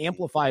 This is the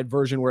amplified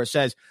version where it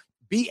says,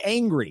 "Be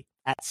angry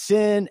at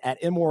sin,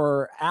 at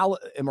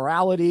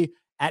immorality,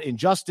 at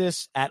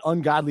injustice, at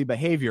ungodly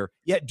behavior,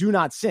 yet do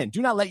not sin.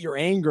 Do not let your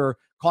anger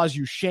cause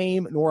you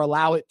shame, nor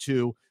allow it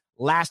to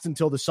last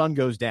until the sun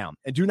goes down.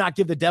 And do not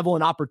give the devil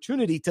an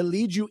opportunity to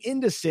lead you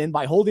into sin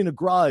by holding a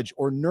grudge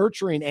or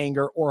nurturing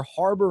anger or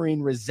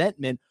harboring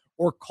resentment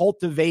or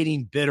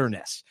cultivating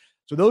bitterness.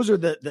 So those are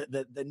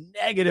the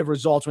negative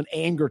results when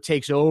anger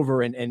takes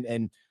over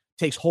and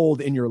takes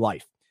hold in your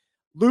life.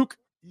 Luke,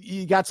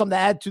 you got something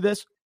to add to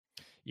this?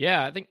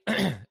 Yeah, I think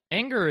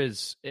anger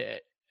is,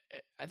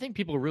 I think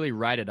people really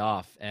write it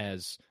off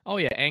as, oh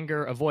yeah,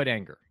 anger, avoid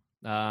anger.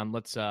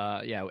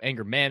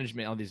 Anger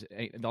management,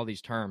 all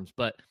these terms.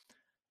 But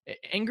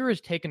anger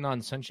is taken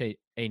on such a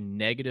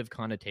negative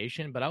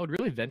connotation, but I would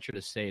really venture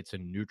to say it's a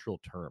neutral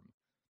term.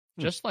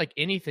 Just like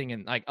anything,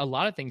 and like a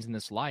lot of things in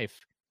this life,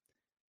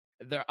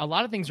 a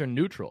lot of things are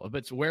neutral, but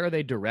it's where are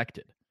they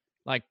directed?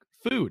 Like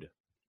food,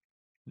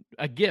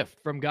 a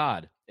gift from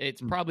God. It's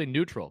probably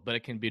neutral, but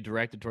it can be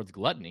directed towards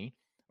gluttony,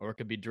 or it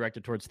could be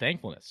directed towards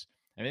thankfulness.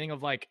 Everything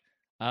of like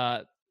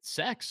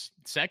sex.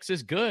 Sex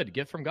is good,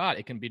 gift from God.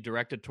 It can be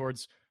directed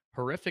towards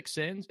horrific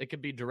sins. It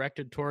could be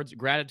directed towards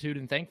gratitude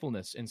and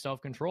thankfulness and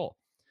self-control.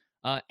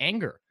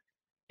 Anger.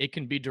 It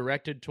can be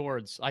directed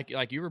towards, like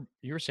you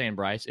were saying,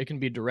 Bryce, it can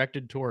be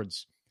directed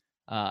towards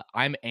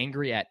I'm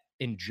angry at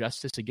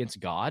injustice against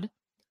God,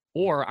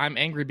 or I'm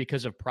angry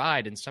because of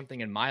pride and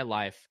something in my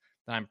life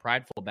that I'm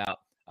prideful about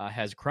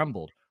has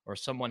crumbled, or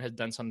someone has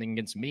done something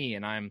against me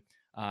and I'm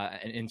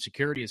and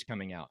insecurity is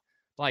coming out.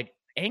 Like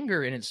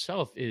anger in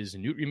itself is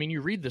new. I mean,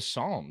 you read the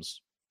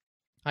Psalms,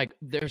 like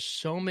there's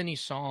so many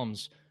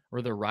Psalms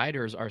where the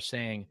writers are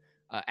saying,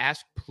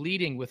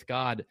 pleading with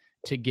God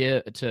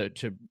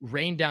to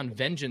rain down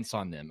vengeance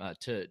on them,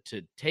 to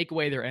take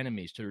away their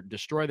enemies, to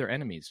destroy their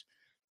enemies.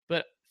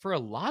 But for a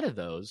lot of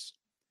those,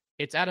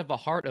 it's out of a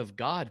heart of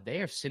God. They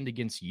have sinned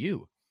against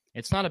you.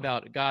 It's not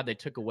about God, they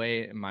took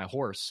away my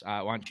horse,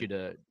 I want you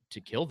to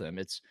kill them.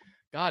 It's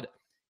God,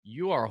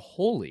 you are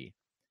holy.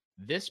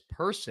 This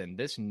person,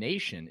 this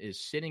nation is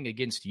sinning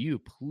against you.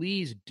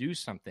 Please do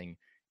something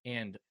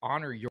and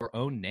honor your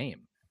own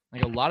name.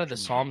 Like a lot of the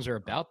Psalms are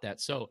about that.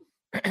 So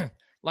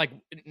like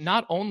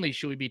not only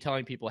should we be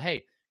telling people,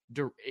 hey,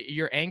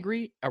 you're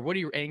angry, or what are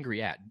you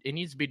angry at? It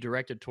needs to be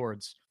directed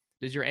towards,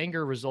 does your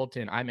anger result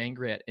in I'm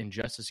angry at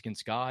injustice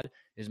against God?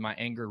 Is my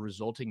anger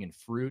resulting in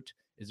fruit?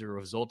 Is it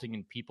resulting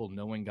in people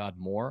knowing God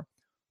more?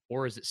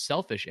 Or is it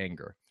selfish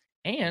anger?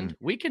 And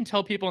we can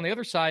tell people on the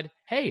other side,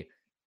 hey,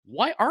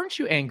 why aren't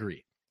you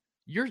angry?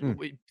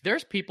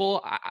 There's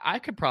people, I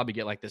could probably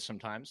get like this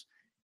sometimes.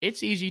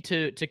 It's easy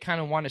to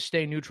kind of want to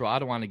stay neutral. I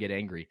don't want to get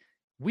angry.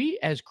 We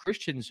as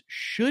Christians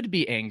should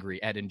be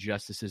angry at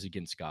injustices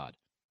against God.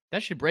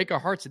 That should break our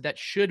hearts. That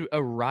should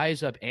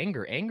arise up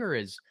anger. Anger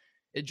is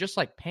just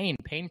like pain.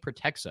 Pain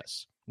protects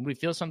us. When we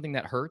feel something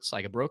that hurts,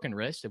 like a broken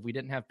wrist, if we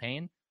didn't have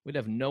pain, we'd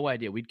have no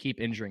idea. We'd keep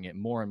injuring it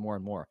more and more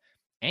and more.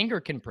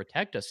 Anger can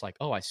protect us. Like,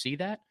 oh, I see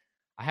that.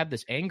 I have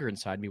this anger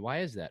inside me. Why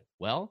is that?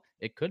 Well,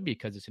 it could be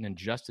because it's an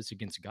injustice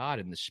against God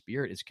and the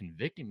Spirit is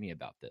convicting me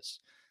about this.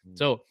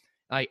 So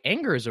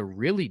anger is a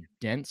really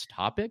dense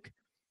topic,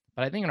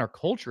 but I think in our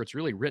culture, it's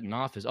really written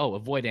off as, oh,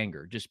 avoid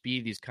anger. Just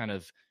be these kind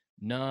of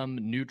numb,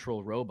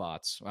 neutral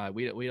robots.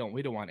 We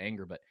don't want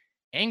anger, but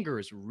anger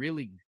is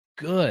really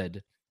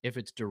good if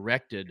it's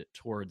directed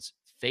towards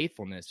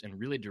faithfulness and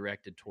really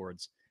directed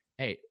towards,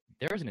 hey,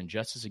 there's an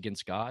injustice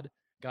against God.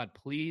 God,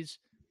 please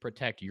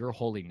protect your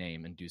holy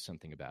name and do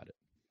something about it.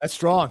 That's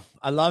strong.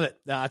 I love it.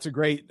 That's a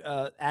great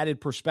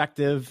added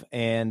perspective.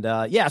 And so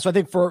I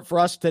think for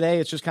us today,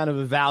 it's just kind of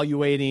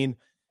evaluating,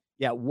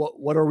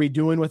 what are we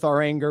doing with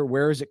our anger?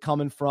 Where is it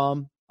coming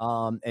from?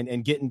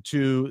 And getting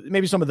to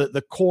maybe some of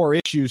the core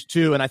issues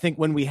too. And I think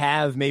when we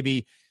have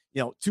maybe,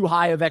 too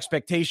high of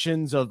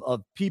expectations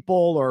of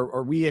people,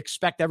 or we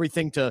expect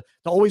everything to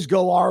always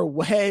go our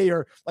way,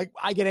 or like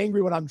I get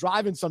angry when I'm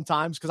driving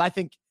sometimes because I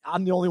think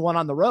I'm the only one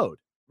on the road.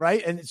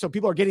 Right. And so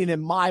people are getting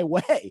in my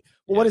way.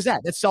 Well, what is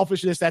that? That's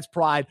selfishness. That's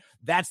pride.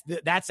 That's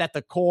at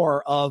the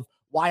core of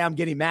why I'm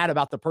getting mad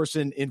about the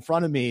person in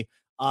front of me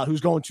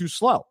who's going too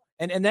slow.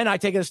 And then I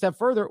take it a step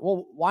further.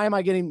 Well, why am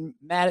I getting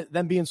mad at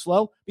them being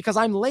slow? Because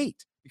I'm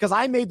late, because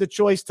I made the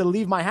choice to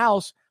leave my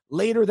house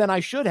later than I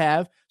should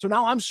have. So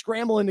now I'm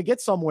scrambling to get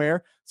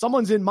somewhere.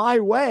 Someone's in my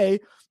way.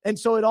 And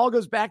so it all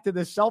goes back to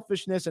this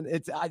selfishness, and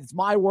it's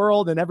my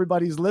world and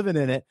everybody's living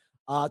in it.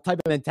 Type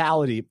of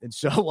mentality. And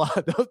so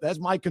that's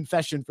my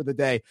confession for the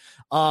day.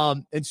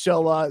 So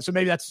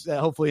maybe that's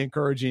hopefully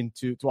encouraging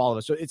to all of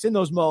us. So it's in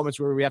those moments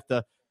where we have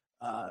to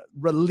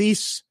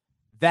release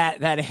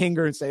that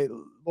anger and say,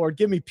 Lord,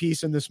 give me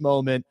peace in this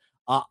moment.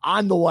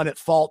 I'm the one at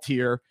fault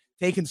here,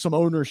 taking some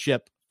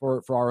ownership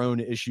for our own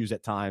issues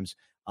at times,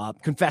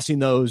 confessing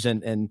those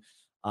and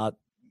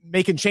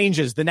making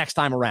changes the next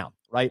time around.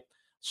 Right.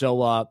 So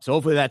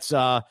hopefully that's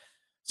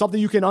something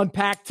you can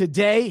unpack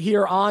today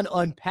here on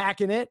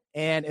Unpacking It.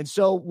 And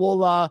so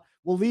we'll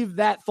leave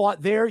that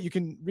thought there. You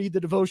can read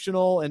the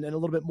devotional and a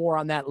little bit more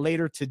on that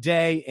later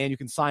today, and you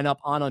can sign up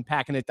on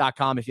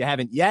unpackingit.com if you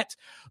haven't yet.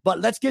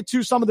 But let's get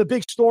to some of the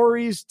big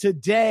stories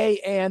today.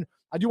 And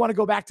I do want to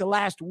go back to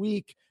last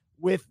week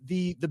with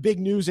the big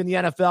news in the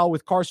NFL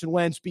with Carson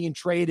Wentz being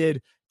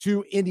traded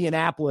to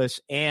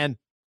Indianapolis. And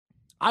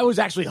I was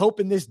actually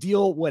hoping this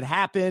deal would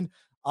happen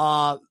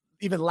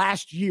even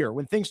last year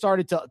when things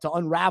started to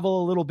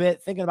unravel a little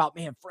bit, thinking about,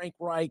 man, Frank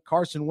Reich,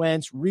 Carson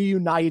Wentz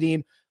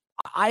reuniting.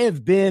 I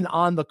have been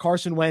on the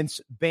Carson Wentz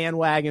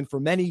bandwagon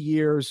for many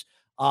years.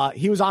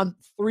 He was on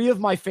 3 of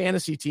my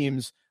fantasy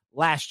teams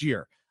last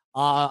year.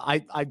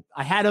 I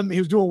had him. He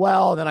was doing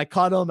well. And then I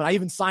cut him. And I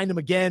even signed him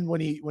again when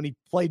he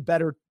played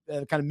better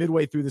kind of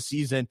midway through the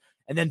season.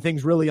 And then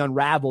things really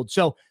unraveled.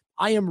 So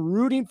I am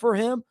rooting for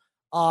him.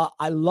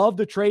 I love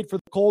the trade for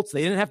the Colts.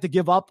 They didn't have to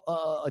give up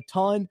a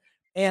ton.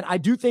 And I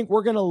do think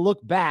we're going to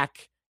look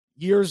back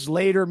years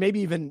later,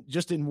 maybe even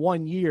just in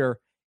 1 year,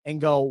 and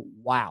go,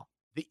 wow,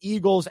 the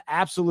Eagles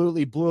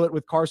absolutely blew it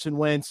with Carson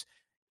Wentz.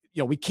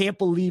 We can't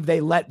believe they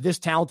let this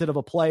talented of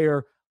a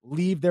player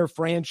leave their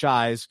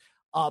franchise.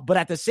 But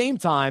at the same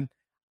time,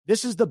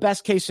 this is the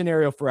best case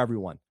scenario for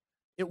everyone.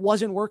 It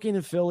wasn't working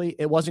in Philly.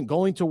 It wasn't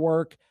going to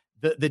work.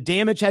 The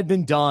damage had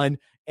been done.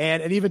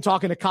 And even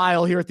talking to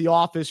Kyle here at the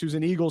office, who's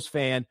an Eagles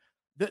fan,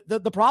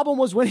 the problem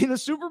was winning the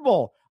Super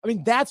Bowl. I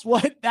mean, that's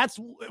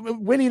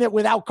winning it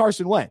without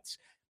Carson Wentz.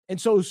 And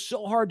so it's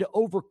so hard to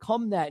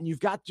overcome that. And you've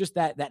got just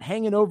that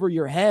hanging over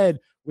your head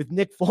with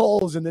Nick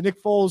Foles and the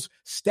Nick Foles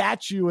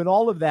statue and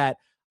all of that.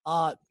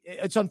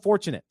 It's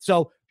unfortunate.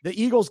 So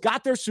the Eagles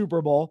got their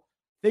Super Bowl.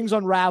 Things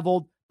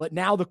unraveled. But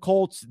now the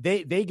Colts,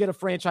 they get a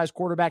franchise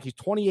quarterback. He's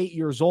 28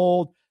 years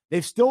old.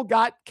 They've still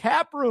got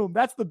cap room.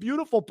 That's the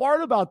beautiful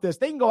part about this.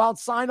 They can go out and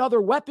sign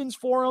other weapons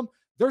for him.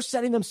 They're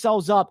setting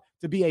themselves up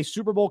to be a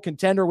Super Bowl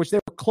contender, which they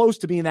were close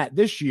to being that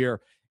this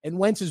year. And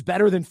Wentz is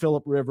better than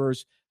Phillip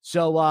Rivers.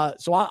 So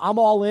I'm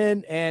all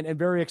in and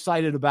very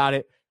excited about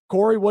it.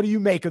 Corey, what do you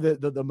make of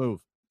the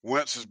move?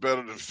 Wentz is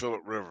better than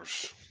Phillip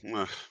Rivers.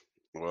 Well,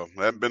 that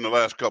hasn't been the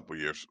last couple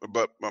of years.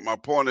 But my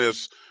point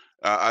is,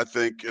 I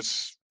think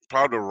it's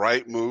probably the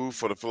right move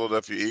for the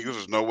Philadelphia Eagles.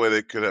 There's no way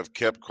they could have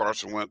kept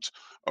Carson Wentz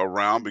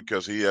around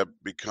because he had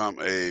become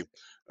a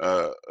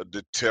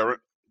deterrent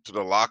to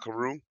the locker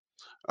room.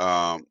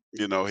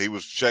 He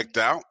was checked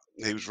out.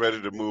 He was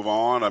ready to move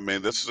on. I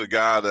mean, this is a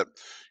guy that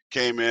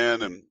came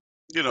in and,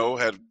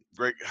 had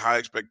great high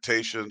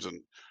expectations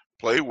and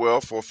played well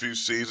for a few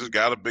seasons,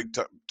 got a big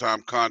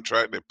time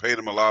contract. They paid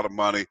him a lot of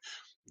money.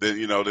 Then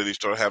he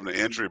started having an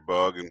injury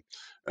bug. And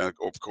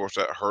of course,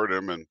 that hurt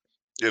him. And,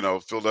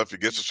 Philadelphia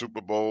gets a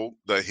Super Bowl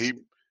that he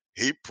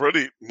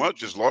pretty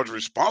much is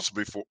largely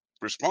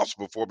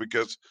responsible for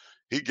because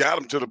he got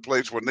him to the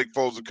place where Nick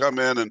Foles would come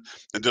in and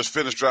just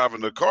finish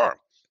driving the car.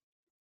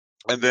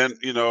 And then,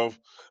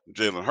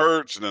 Jalen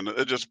Hurts, and then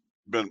it just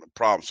been a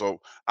problem.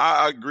 So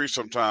I agree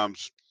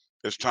sometimes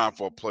it's time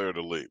for a player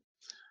to leave.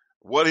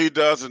 What he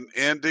does in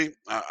Indy,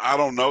 I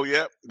don't know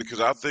yet because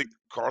I think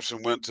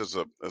Carson Wentz is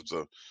a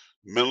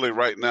mentally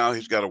right now,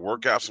 he's got to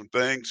work out some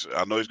things.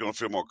 I know he's going to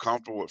feel more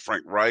comfortable with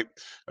Frank Reich,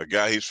 a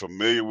guy he's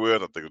familiar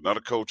with. I think another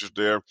coach is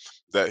there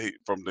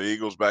from the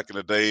Eagles back in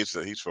the days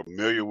that he's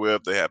familiar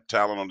with. They have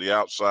talent on the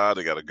outside.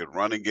 They got a good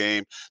running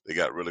game. They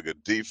got really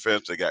good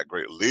defense. They got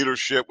great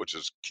leadership, which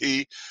is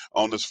key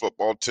on this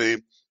football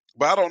team.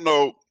 But I don't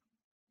know.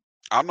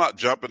 I'm not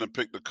jumping and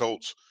pick the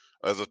Colts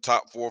as a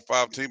top 4 or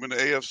 5 team in the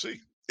AFC,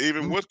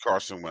 even with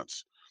Carson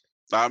Wentz.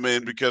 I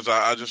mean, because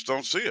I just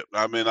don't see it.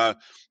 I mean,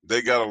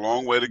 they got a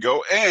long way to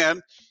go,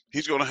 and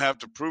he's going to have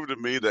to prove to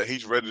me that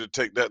he's ready to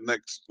take that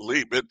next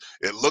leap.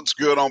 It looks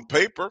good on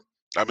paper.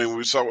 I mean, when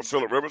we saw what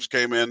Phillip Rivers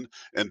came in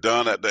and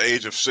done at the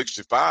age of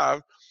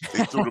 65,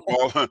 he threw the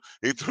ball.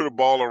 He threw the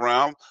ball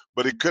around,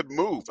 but he couldn't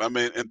move. I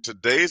mean, in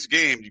today's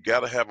game, you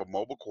got to have a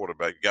mobile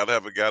quarterback. You got to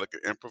have a guy that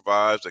can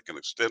improvise, that can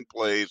extend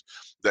plays,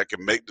 that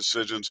can make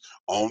decisions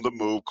on the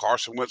move.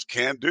 Carson Wentz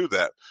can do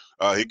that.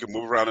 He can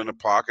move around in the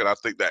pocket. I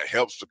think that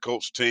helps the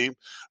Colts team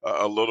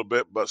a little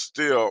bit, but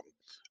still,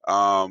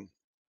 I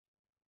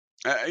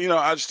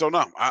just don't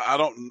know. I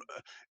don't.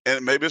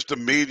 And maybe it's the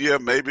media.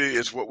 Maybe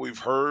it's what we've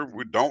heard.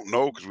 We don't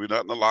know because we're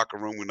not in the locker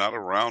room. We're not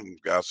around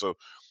guys. So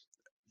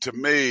to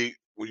me,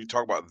 when you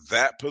talk about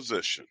that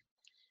position,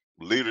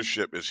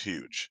 leadership is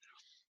huge.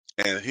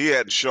 And he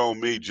hadn't shown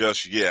me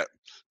just yet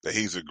that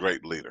he's a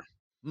great leader.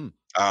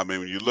 I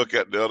mean, when you look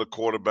at the other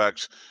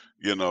quarterbacks,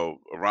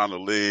 around the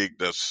league,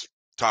 that's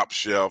top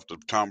shelf, the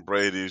Tom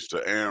Brady's,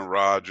 the Aaron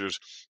Rodgers,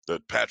 the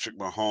Patrick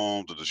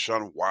Mahomes, the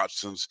Deshaun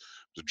Watsons,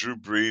 the Drew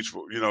Brees,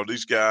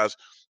 these guys,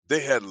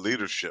 they had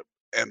leadership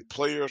and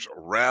players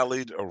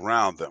rallied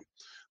around them.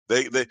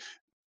 I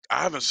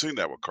haven't seen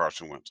that with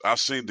Carson Wentz. I've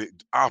seen the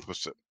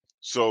opposite.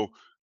 So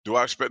do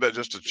I expect that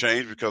just to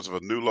change because of a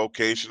new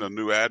location, a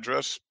new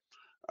address?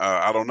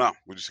 I don't know.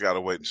 We just got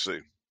to wait and see.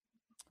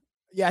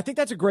 Yeah, I think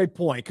that's a great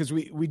point because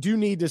we do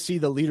need to see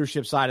the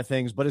leadership side of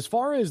things. But as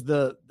far as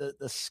the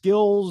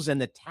skills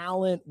and the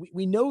talent,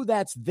 we know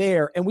that's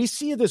there. And we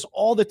see this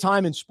all the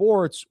time in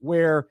sports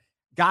where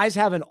guys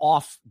have an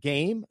off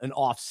game, an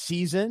off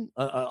season,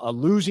 a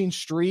losing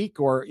streak,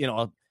 or,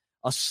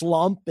 a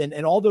slump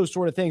and all those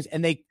sort of things.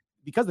 And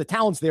because the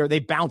talent's there, they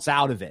bounce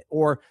out of it.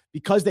 Or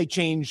because they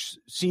change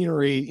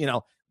scenery,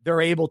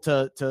 they're able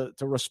to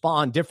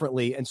respond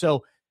differently. And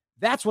so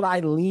that's what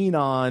I lean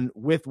on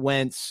with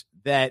Wentz,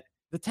 that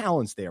the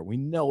talent's there. We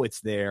know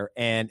it's there,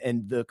 and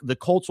the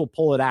Colts will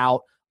pull it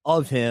out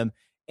of him.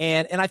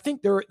 And I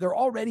think there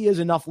already is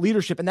enough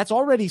leadership, and that's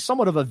already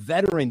somewhat of a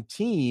veteran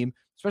team,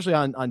 especially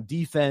on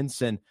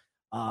defense. And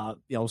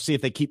see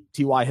if they keep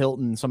T.Y.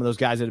 Hilton and some of those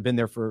guys that have been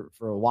there for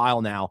a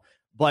while now.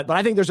 But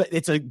I think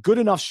it's a good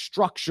enough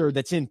structure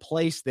that's in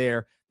place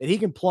there that he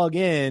can plug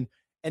in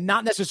and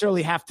not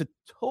necessarily have to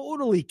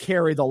totally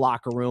carry the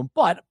locker room.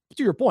 But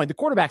to your point, the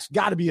quarterback's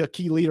got to be a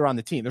key leader on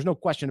the team. There's no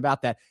question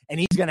about that. And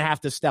he's going to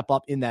have to step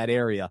up in that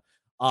area.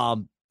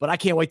 But I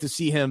can't wait to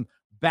see him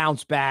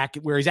bounce back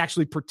where he's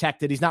actually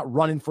protected. He's not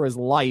running for his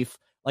life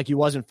like he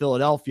was in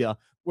Philadelphia,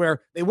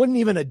 where they wouldn't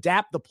even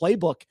adapt the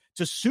playbook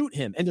to suit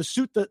him and to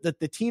suit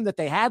the team that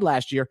they had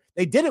last year.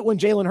 They did it when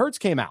Jalen Hurts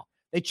came out.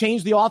 They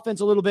changed the offense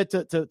a little bit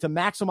to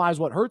maximize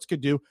what Hurts could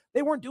do.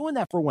 They weren't doing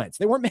that for Wentz.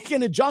 They weren't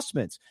making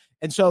adjustments.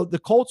 And so the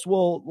Colts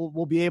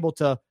will be able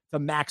to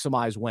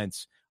maximize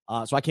Wentz.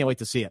 So I can't wait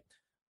to see it.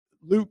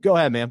 Luke, go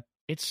ahead, man.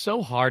 It's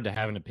so hard to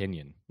have an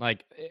opinion.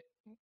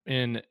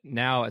 And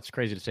now it's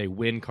crazy to say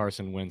when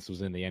Carson Wentz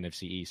was in the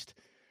NFC East.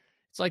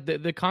 It's like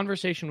the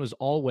conversation was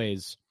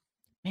always,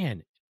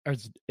 man,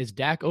 is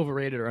Dak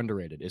overrated or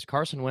underrated? Is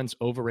Carson Wentz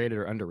overrated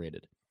or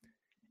underrated?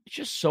 It's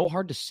just so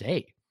hard to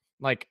say.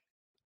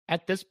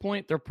 At this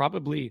point, they're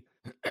probably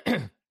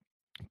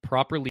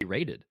properly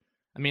rated.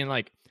 I mean,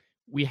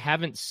 we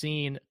haven't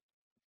seen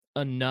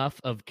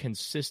enough of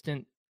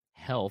consistent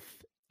health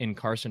in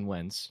Carson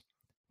Wentz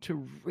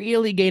to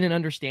really gain an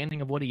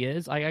understanding of what he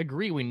is. I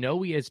agree. We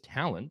know he has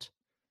talent.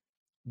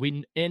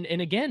 And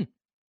again,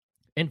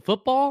 in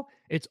football,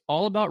 it's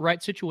all about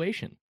right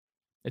situation.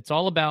 It's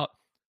all about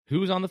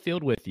who's on the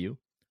field with you,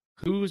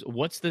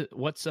 what's it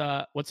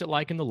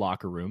like in the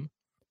locker room,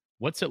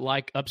 what's it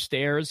like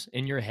upstairs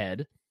in your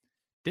head.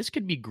 This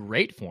could be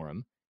great for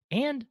him.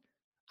 And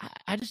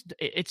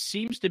it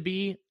seems to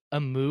be a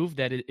move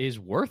that is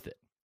worth it.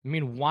 I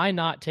mean, why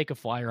not take a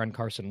flyer on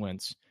Carson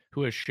Wentz,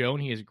 who has shown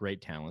he has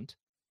great talent,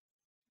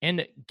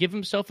 and give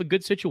himself a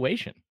good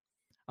situation?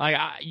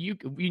 You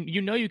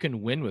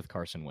can win with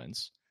Carson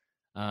Wentz.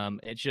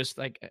 It's just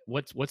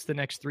what's the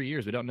next 3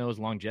 years? We don't know his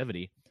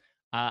longevity.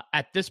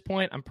 At this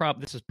point,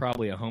 this is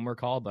probably a homer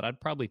call, but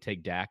I'd probably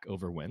take Dak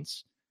over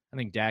Wentz. I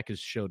think Dak has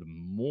showed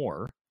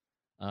more.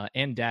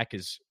 And Dak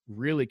has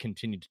really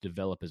continued to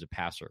develop as a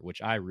passer,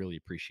 which I really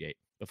appreciate.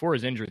 Before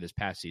his injury this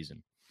past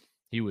season,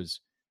 he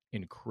was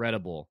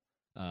incredible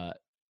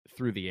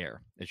through the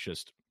air. It's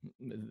just,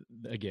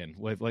 again,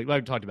 like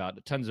I've talked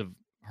about, tons of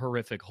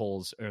horrific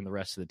holes in the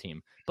rest of the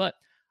team. But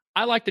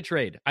I like the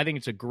trade. I think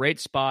it's a great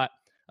spot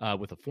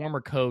with a former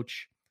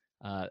coach.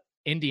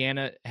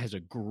 Indiana has a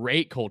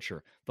great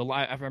culture.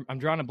 I'm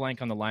drawing a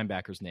blank on the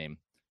linebacker's name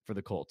for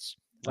the Colts,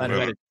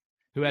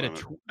 who had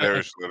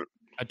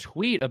a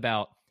tweet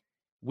about,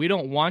 we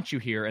don't want you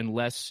here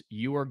unless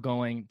you are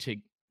going to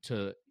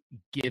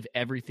give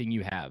everything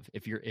you have.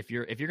 If you're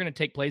going to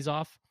take plays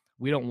off,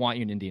 we don't want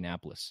you in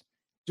Indianapolis.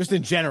 Just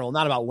in general,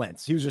 not about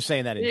Wentz. He was just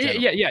saying that in general.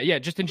 Yeah.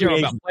 Just in general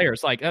about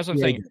players. That's what I'm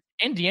saying.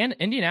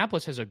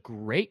 Indianapolis has a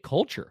great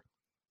culture.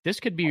 This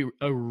could be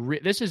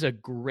this is a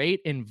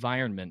great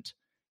environment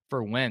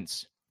for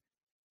Wentz,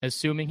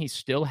 assuming he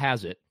still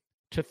has it,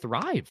 to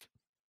thrive.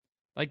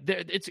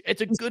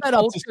 It's a good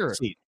culture.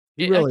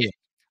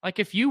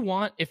 If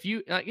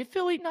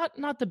Philly,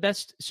 not the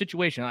best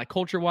situation,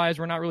 culture wise,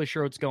 we're not really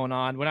sure what's going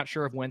on. We're not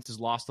sure if Wentz has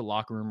lost the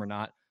locker room or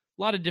not.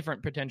 A lot of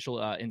different potential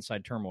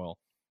inside turmoil.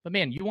 But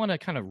man, you want to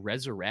kind of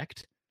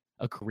resurrect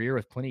a career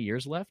with plenty of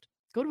years left?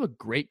 Go to a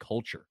great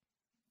culture.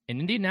 And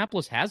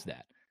Indianapolis has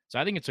that. So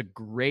I think it's a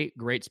great,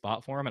 great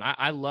spot for him. And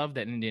I love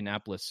that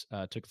Indianapolis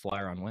took a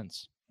flyer on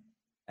Wentz.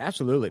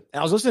 Absolutely.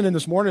 I was listening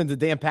this morning to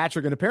Dan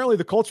Patrick, and apparently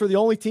the Colts were the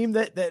only team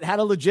that had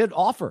a legit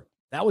offer.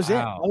 That was it.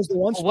 That was the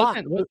one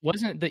spot.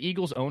 Wasn't the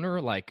Eagles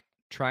owner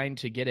trying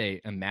to get a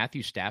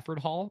Matthew Stafford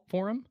haul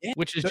for him? Yeah.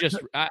 Which is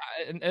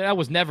that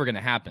was never going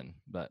to happen.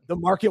 But the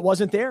market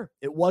wasn't there.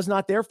 It was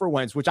not there for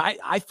Wentz, which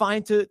I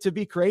find to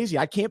be crazy.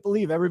 I can't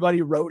believe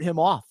everybody wrote him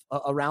off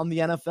around the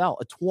NFL.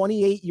 A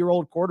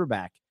 28-year-old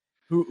quarterback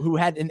who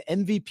had an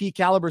MVP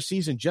caliber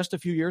season just a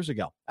few years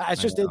ago.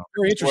 It's just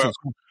very interesting.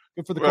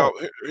 Good for the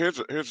Colts. Here's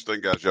the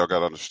thing, guys. Y'all got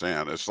to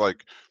understand. It's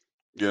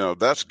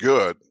that's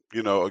good.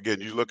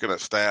 Again, you're looking at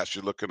stats,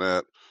 you're looking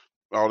at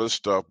all this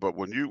stuff, but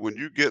when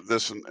you get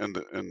this in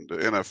the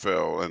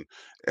NFL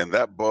and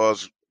that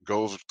buzz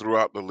goes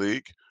throughout the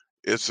league,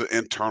 it's an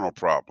internal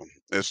problem.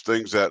 It's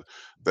things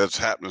that's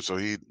happening. So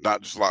he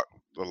not just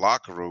the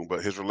locker room,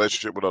 but his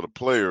relationship with other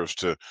players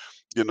to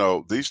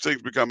these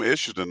things become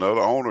issues in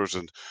other owners,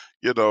 and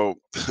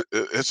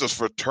it's a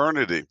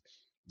fraternity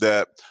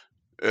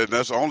and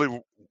that's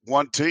only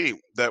one team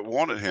that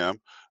wanted him,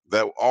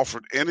 that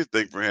offered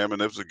anything for him,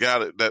 and it was a guy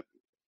that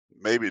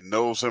maybe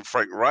knows him.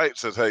 Frank Wright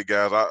says, "Hey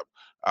guys,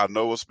 I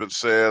know what's been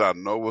said, I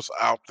know what's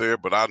out there,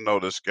 but I know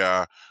this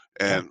guy,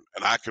 and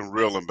I can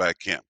reel him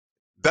back in."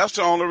 That's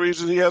the only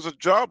reason he has a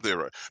job there,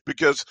 right?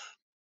 Because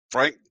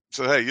Frank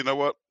said, "Hey, you know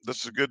what?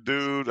 This is a good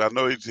dude. I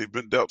know he's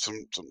been dealt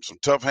some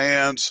tough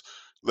hands.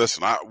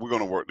 Listen, we're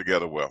going to work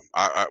together well.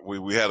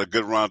 We had a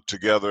good run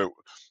together,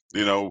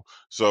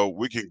 so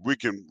we can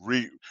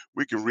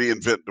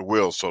reinvent the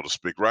wheel, so to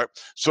speak, right?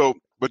 So,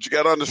 but you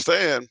got to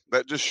understand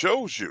that just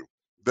shows you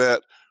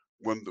that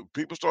when the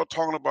people start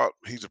talking about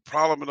he's a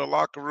problem in the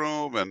locker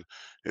room and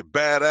a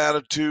bad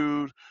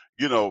attitude,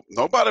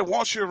 nobody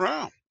wants you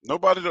around.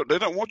 They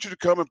don't want you to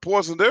come and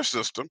poison their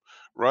system,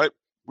 right?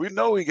 We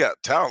know he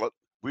got talent.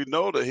 We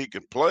know that he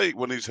can play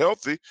when he's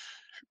healthy.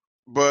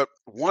 But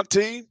one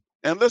team,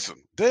 and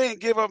listen, they ain't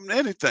give up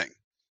anything.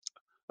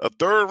 A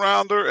third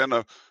rounder and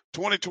a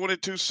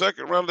 2022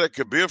 second rounder that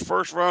could be a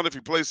first round if he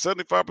plays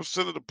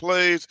 75% of the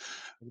plays.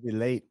 It'll be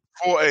late.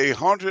 For a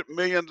 $100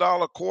 million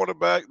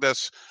quarterback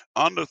that's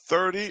under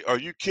 30, are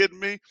you kidding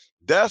me?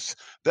 That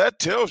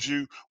tells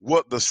you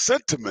what the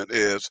sentiment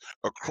is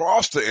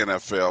across the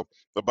NFL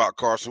about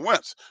Carson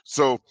Wentz.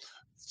 So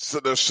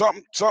there's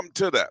something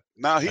to that.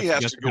 Now he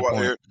has to go out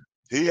here.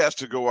 He has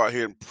to go out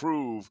here and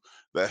prove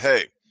that,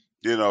 hey,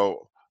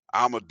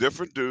 I'm a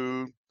different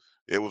dude.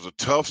 It was a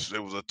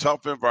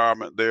tough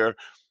environment there,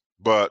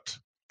 but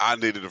I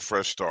needed a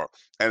fresh start.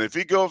 And if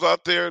he goes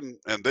out there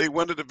and they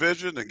win the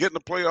division and get in the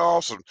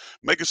playoffs and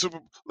make a Super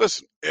Bowl,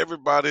 listen,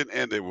 everybody in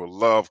Indy will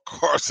love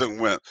Carson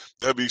Wentz.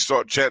 They'll be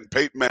start chanting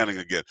Peyton Manning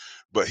again.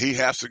 But he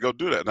has to go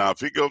do that. Now,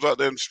 if he goes out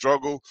there and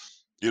struggle,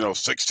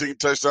 16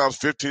 touchdowns,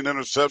 15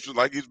 interceptions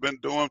like he's been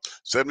doing,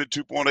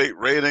 72.8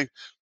 rating,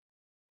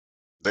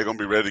 they're going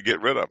to be ready to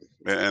get rid of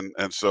him.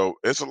 And so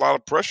it's a lot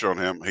of pressure on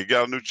him. He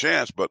got a new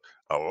chance, but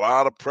a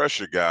lot of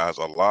pressure, guys,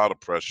 a lot of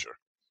pressure.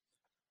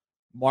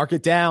 Mark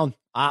it down.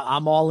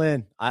 I'm all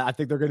in. I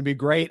think they're going to be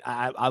great.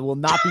 I will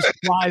not be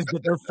surprised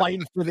that they're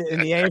fighting in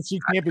the AFC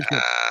Championship.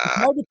 It's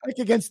hard to pick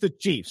against the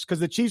Chiefs because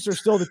the Chiefs are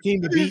still the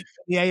team to beat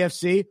in the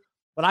AFC,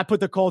 but I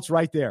put the Colts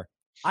right there.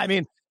 I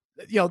mean,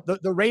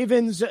 the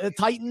Ravens,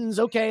 Titans,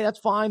 okay, that's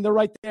fine. They're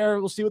right there.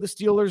 We'll see what the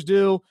Steelers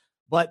do.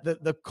 But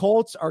the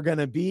Colts are going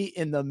to be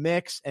in the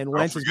mix, and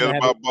Wentz is going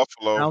to have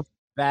Buffalo. a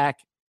bounce-back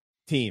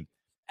team.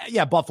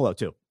 Yeah, Buffalo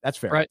too. That's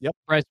fair. Right. Yep.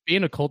 Bryce,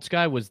 being a Colts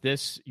guy, was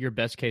this your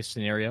best case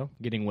scenario,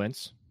 getting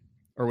Wentz,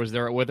 or was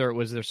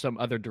there some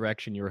other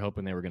direction you were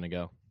hoping they were going to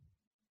go?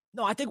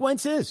 No, I think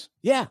Wentz is.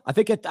 Yeah, I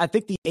think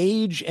the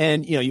age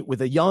and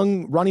with a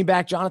young running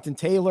back, Jonathan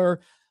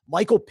Taylor,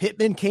 Michael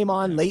Pittman came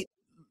on late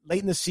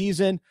in the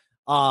season.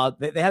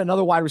 They had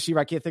another wide receiver.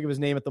 I can't think of his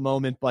name at the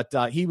moment,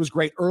 but he was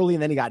great early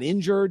and then he got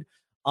injured.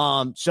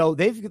 So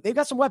they've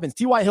got some weapons.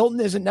 T.Y.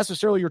 Hilton isn't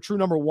necessarily your true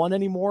number one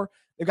anymore.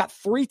 They've got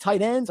 3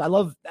 tight ends. I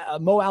love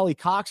Mo Alley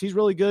Cox. He's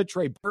really good.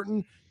 Trey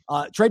Burton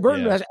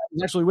was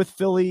actually with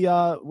Philly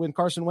when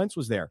Carson Wentz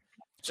was there.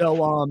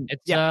 So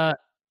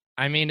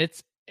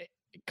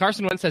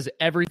Carson Wentz has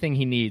everything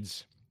he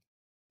needs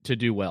to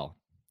do well.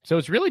 So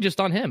it's really just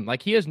on him.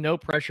 Like, he has no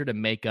pressure to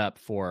make up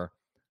for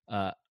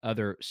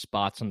other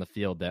spots on the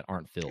field that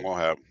aren't filled. Won't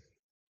happen.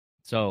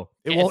 So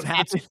it won't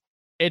happen.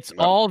 It's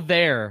all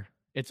there.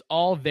 It's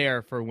all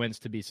there for Wentz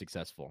to be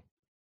successful.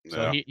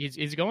 So Yeah.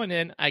 he's going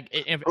in.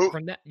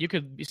 From that, you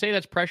could say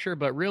that's pressure,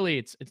 but really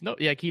it's no.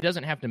 Like, he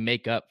doesn't have to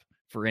make up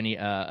for any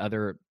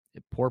other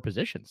poor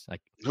positions.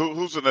 Like,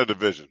 Who's in their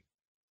division?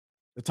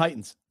 The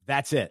Titans.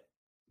 That's it.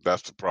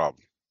 That's the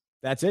problem.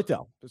 That's it,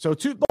 though. So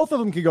both of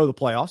them can go to the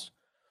playoffs.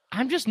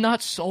 I'm just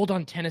not sold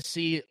on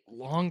Tennessee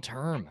long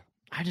term.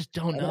 I just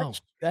don't know.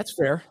 That's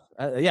fair.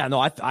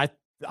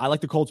 I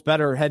like the Colts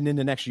better heading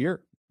into next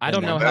year. I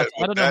don't know how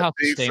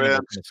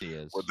sustainable Tennessee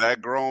is. With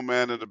that grown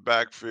man in the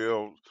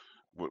backfield,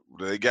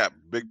 they got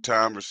big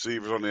time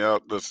receivers on the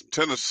out. Listen,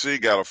 Tennessee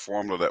got a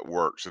formula that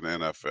works in the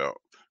NFL.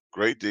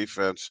 Great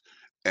defense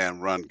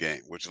and run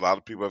game, which a lot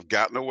of people have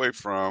gotten away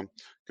from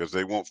because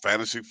they want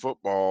fantasy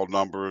football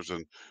numbers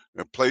and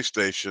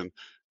PlayStation.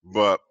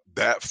 But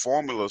that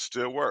formula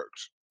still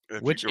works.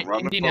 Which in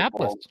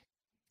Indianapolis,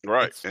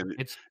 right?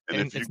 It's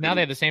now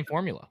they have the same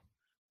formula.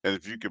 And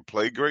if you can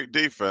play great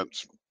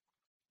defense,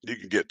 you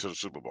can get to the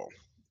Super Bowl.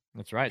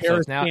 That's right. So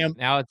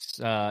now it's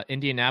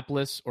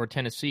Indianapolis or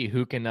Tennessee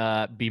who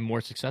can be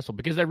more successful,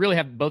 because they really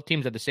have both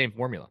teams have the same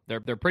formula.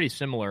 They're pretty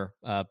similar.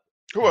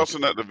 Who else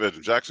in that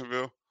division?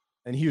 Jacksonville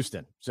and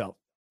Houston. So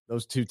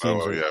those two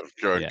teams. Go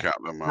ahead and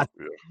count them out.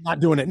 Not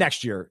doing it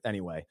next year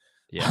anyway.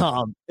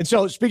 Yeah. And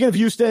so speaking of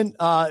Houston,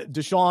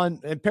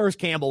 Deshaun and Paris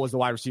Campbell was the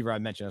wide receiver I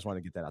mentioned. I just wanted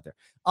to get that out there.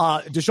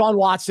 Deshaun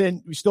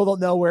Watson, we still don't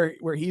know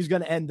where he's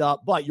going to end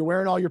up, but you're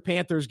wearing all your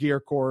Panthers gear,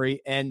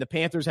 Corey, and the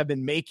Panthers have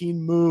been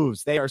making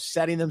moves. They are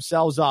setting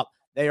themselves up.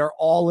 They are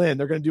all in.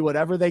 They're going to do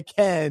whatever they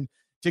can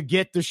to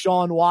get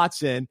Deshaun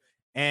Watson.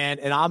 And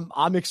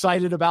I'm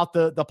excited about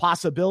the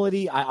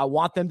possibility. I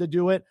want them to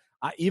do it.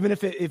 Even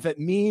if it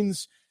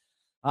means,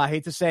 I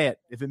hate to say it,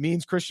 if it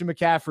means Christian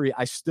McCaffrey,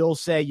 I still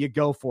say you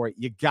go for it.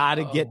 You got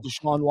to get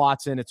Deshaun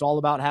Watson. It's all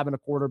about having a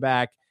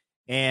quarterback.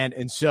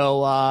 And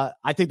so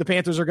I think the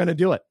Panthers are going to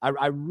do it.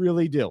 I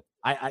really do.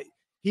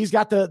 He's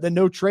got the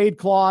no trade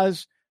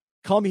clause.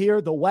 Come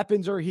here. The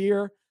weapons are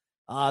here.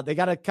 They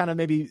got to kind of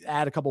maybe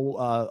add a couple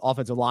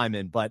offensive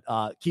linemen, but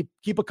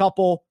keep a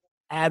couple,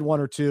 add one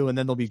or two, and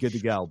then they'll be good to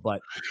go.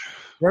 But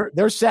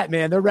they're set,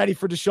 man. They're ready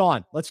for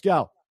Deshaun. Let's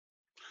go.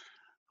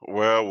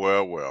 Well.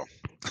 Well.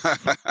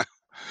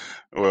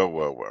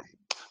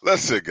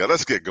 Let's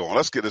get going.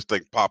 Let's get this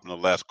thing popping the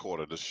last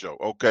quarter of the show.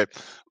 Okay.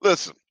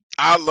 Listen,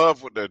 I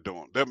love what they're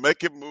doing. They're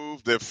making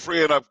moves. They're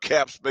freeing up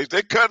cap space.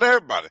 They're cutting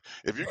everybody.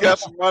 If you got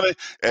some money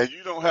and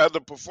you don't have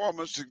the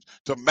performance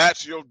to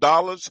match your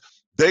dollars,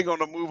 they're going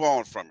to move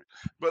on from it.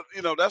 But,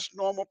 that's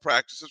normal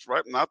practices,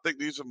 right? And I think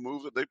these are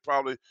moves that they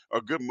probably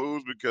are good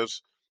moves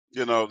because,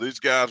 these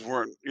guys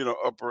weren't,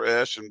 upper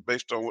esh and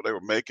based on what they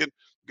were making.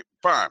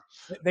 Fine.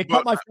 They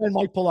cut my friend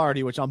Mike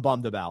Pilardi, which I'm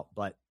bummed about.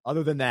 But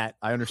other than that,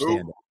 I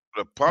understand it.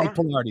 The punter? Mike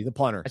Pilardi, the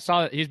punter. I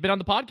saw he's been on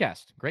the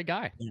podcast. Great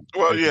guy.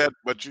 Well, you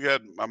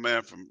had my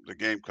man from the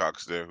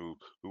Gamecocks there who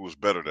was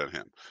better than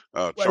him.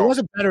 Well, he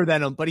wasn't better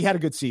than him, but he had a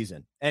good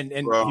season. And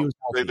he was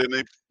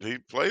healthy. He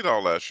played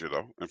all last year,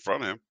 though, in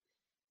front of him.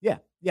 Yeah.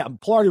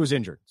 Pilardi was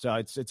injured, so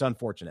it's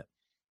unfortunate.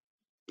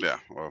 Yeah,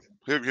 well,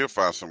 he'll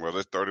find somewhere.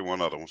 There's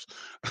 31 other ones.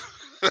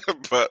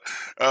 But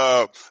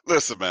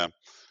listen, man,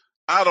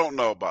 I don't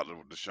know about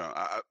Deshaun.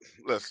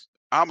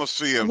 I'm a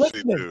CMC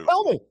dude.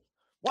 Tell me.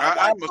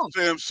 I'm a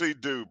CMC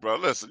dude, bro.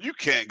 Listen, you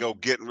can't go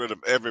getting rid of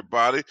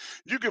everybody.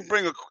 You can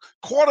bring a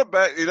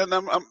quarterback.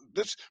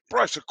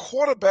 Bryce, a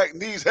quarterback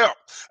needs help.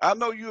 I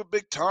know you're a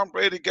big Tom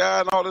Brady guy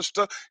and all this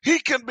stuff. He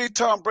can be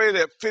Tom Brady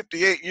at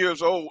 58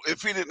 years old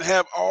if he didn't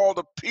have all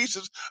the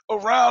pieces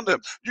around him.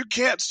 You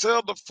can't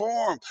sell the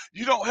farm.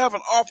 You don't have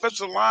an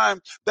offensive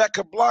line that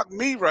could block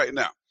me right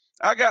now.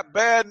 I got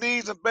bad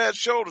knees and bad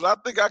shoulders. I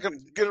think I can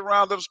get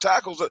around those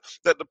tackles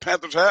that the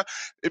Panthers have.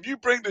 If you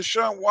bring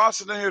Deshaun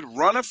Watson in here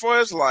running for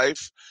his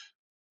life,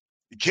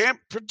 you can't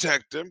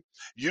protect him.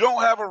 You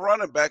don't have a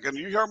running back, and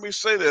you heard me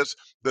say this,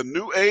 the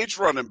new age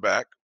running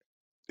back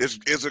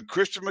is a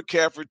Christian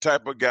McCaffrey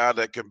type of guy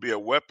that can be a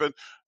weapon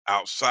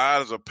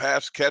outside as a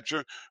pass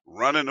catcher,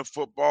 running the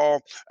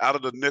football out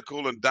of the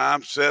nickel and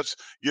dime sets,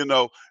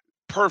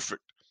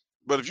 perfect.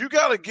 But if you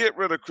got to get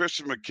rid of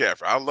Christian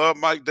McCaffrey, I love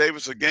Mike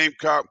Davis, a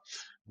Gamecock,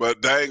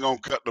 but they ain't going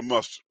to cut the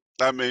mustard.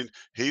 I mean,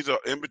 he's an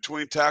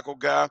in-between tackle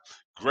guy,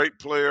 great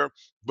player,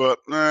 but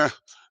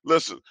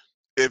listen,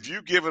 if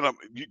you give it up,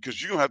 because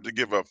you're going to have to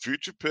give up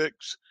future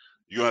picks,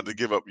 you're going to have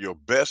to give up your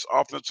best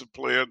offensive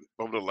player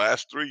over the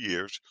last 3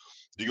 years,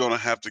 you're going to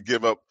have to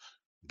give up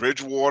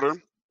Bridgewater,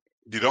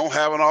 you don't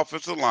have an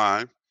offensive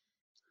line,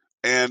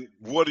 and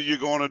what are you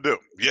going to do?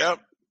 Yeah.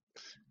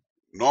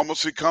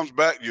 Normalcy comes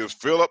back. You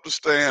fill up the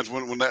stands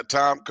when that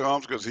time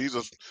comes because he's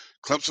a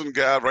Clemson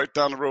guy right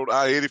down the road,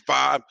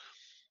 I-85.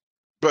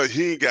 But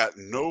he ain't got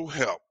no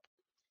help,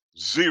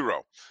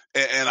 zero.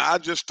 And I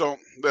just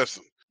don't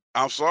listen.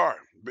 I'm sorry.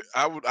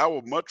 I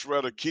would much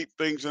rather keep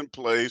things in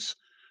place,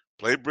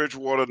 play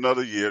Bridgewater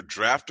another year,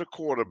 draft a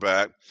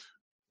quarterback,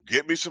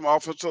 get me some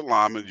offensive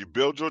linemen. You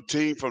build your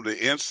team from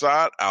the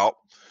inside out.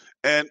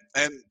 And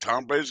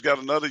Tom Brady's got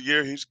another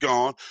year. He's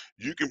gone.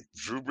 Drew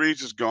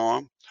Brees is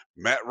gone.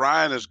 Matt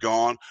Ryan is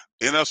gone.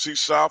 NFC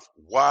South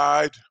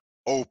wide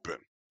open.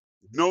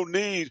 No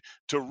need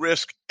to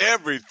risk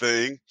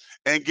everything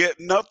and get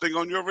nothing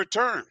on your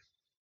return.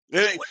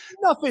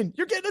 Nothing.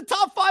 You're getting a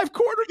top 5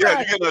 quarterback. Yeah,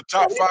 you're getting a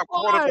top 5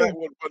 quarterback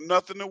with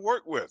nothing to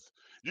work with.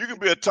 You can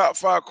be a top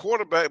 5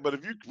 quarterback, but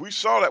we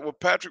saw that with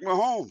Patrick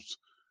Mahomes.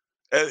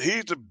 And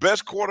he's the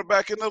best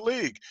quarterback in the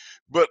league.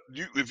 But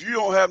if you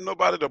don't have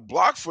nobody to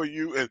block for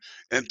you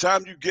and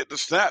time you get the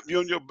snap,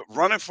 you're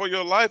running for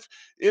your life,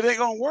 it ain't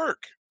going to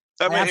work.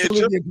 I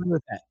absolutely agree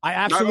with that. I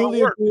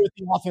absolutely agree with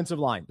the offensive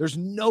line. There's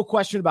no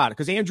question about it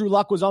because Andrew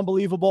Luck was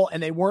unbelievable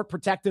and they weren't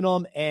protecting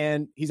him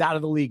and he's out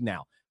of the league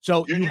now.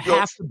 So you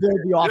have to build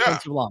the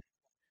offensive line.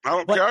 I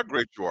don't care how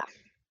great you are.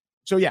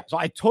 So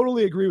I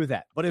totally agree with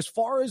that. But as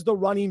far as the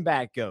running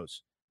back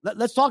goes,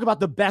 let's talk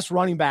about the best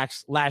running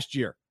backs last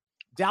year.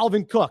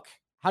 Dalvin Cook,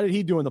 how did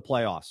he do in the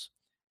playoffs?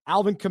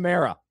 Alvin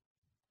Kamara.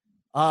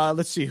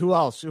 Let's see who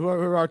else. Who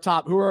are our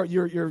top?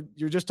 You're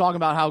just talking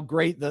about how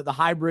great the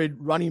hybrid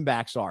running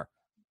backs are.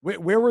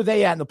 Where were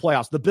they at in the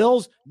playoffs? The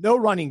Bills, no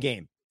running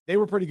game. They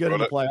were pretty good in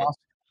the playoffs.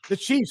 The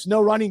Chiefs,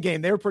 no running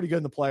game. They were pretty good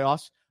in the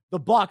playoffs. The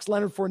Bucks,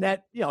 Leonard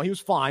Fournette, he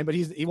was fine, but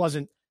he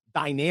wasn't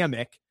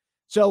dynamic.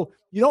 So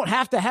you don't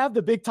have to have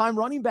the big time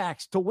running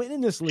backs to win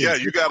in this league. Yeah,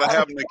 you got to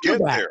have them to get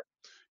there.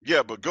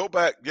 Yeah, but go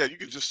back. Yeah, you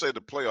can just say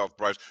the playoff,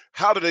 Bryce.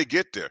 How did they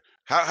get there?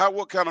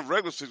 What kind of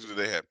regular season did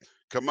they have?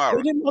 Kamara.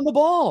 They didn't run the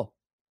ball.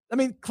 I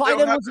mean, Clyde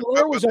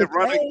Edwards-Helaire was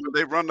okay.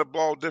 They run the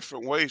ball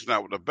different ways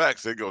now with the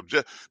backs.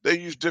 They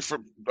use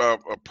different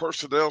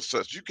personnel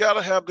sets. You got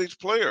to have these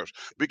players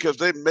because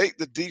they make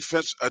the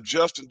defense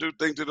adjust and do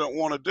things they don't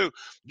want to do.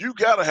 You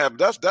got to have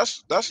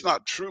that's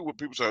not true when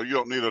people say, oh, you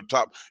don't need a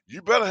top.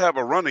 You better have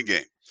a running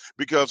game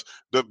because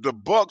the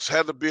Bucs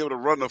had to be able to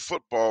run the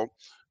football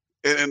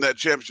in that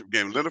championship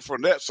game. Leonard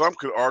Fournette, some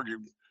could argue,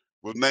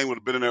 his name would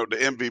have been in there with the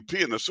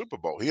MVP in the Super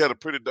Bowl. He had a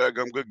pretty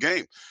daggone good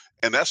game,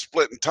 and that's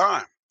splitting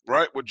time.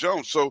 Right, with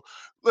Jones. So,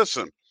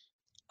 listen,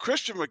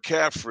 Christian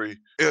McCaffrey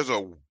is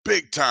a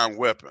big-time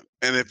weapon.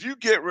 And if you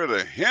get rid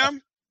of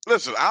him,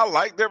 listen, I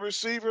like their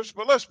receivers,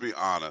 but let's be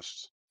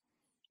honest.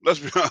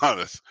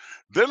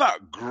 They're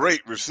not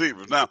great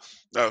receivers. Now,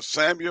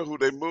 Samuel, who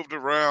they moved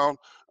around,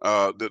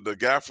 the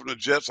guy from the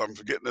Jets, I'm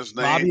forgetting his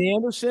name. Robbie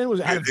Anderson was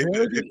him and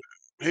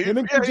he's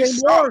DJ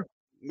solid.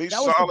 Moore.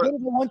 That was as good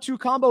of a 1-2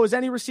 combo as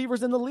any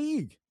receivers in the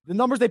league. The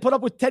numbers they put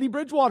up with Teddy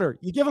Bridgewater.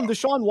 You give him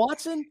Deshaun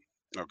Watson.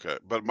 Okay,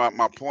 but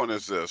my point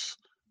is this,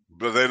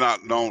 but they're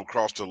not known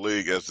across the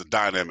league as the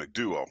dynamic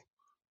duo.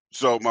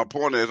 So my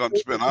point is, I'm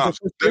just being honest,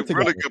 they're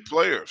really good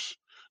players.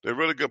 They're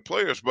really good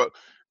players, but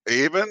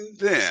even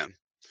then,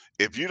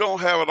 if you don't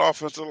have an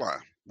offensive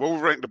line, what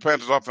would rank the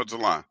Panthers' offensive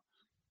line?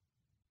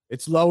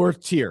 It's lower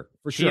tier,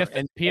 for sure.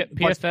 And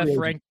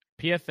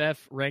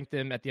PFF ranked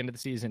them at the end of the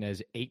season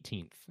as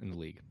 18th in the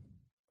league.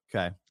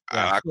 Okay.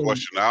 Yeah, I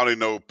question. I already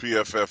know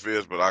PFF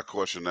is, but I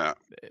question that.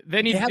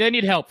 They need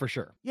help for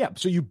sure. Yeah,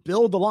 so you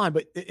build the line,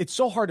 but it's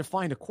so hard to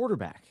find a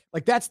quarterback.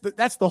 Like that's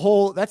the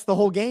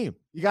whole game.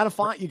 You got to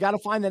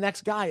find the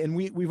next guy, and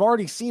we've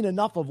already seen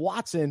enough of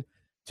Watson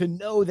to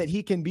know that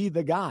he can be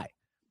the guy.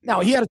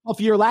 Now he had a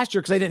tough year last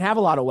year because they didn't have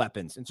a lot of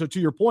weapons, and so to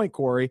your point,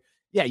 Corey,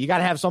 yeah, you got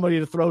to have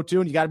somebody to throw to,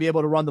 and you got to be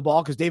able to run the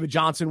ball because David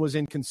Johnson was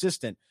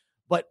inconsistent.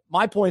 But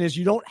my point is,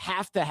 you don't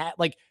have to have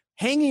like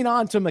hanging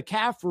on to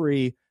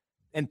McCaffrey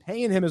and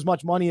paying him as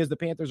much money as the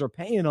Panthers are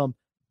paying him,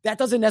 that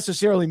doesn't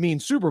necessarily mean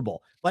Super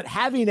Bowl. But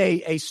having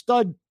a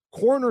stud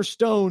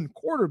cornerstone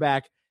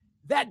quarterback,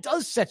 that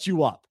does set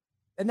you up.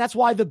 And that's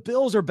why the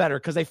Bills are better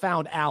because they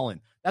found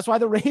Allen. That's why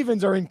the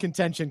Ravens are in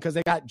contention because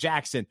they got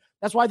Jackson.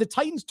 That's why the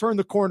Titans turned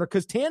the corner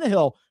because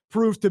Tannehill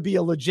proved to be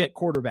a legit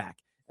quarterback.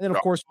 And then,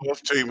 of course,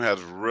 both team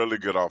has really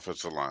good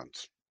offensive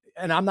lines.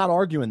 And I'm not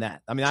arguing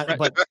that. I mean,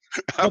 but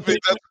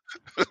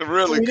that's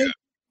really good.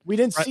 We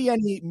didn't see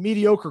any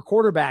mediocre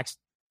quarterbacks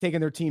taking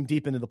their team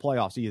deep into the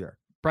playoffs either.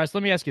 Bryce,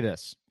 let me ask you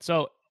this.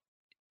 So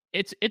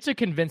it's a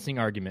convincing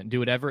argument. Do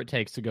whatever it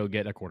takes to go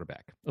get a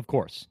quarterback. Of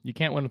course, you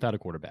can't win without a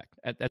quarterback.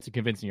 That's a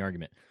convincing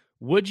argument.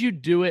 Would you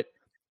do it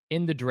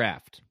in the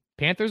draft?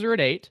 Panthers are at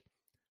 8.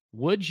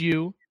 Would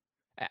you?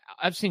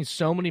 I've seen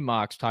so many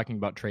mocks talking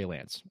about Trey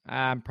Lance.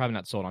 I'm probably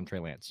not sold on Trey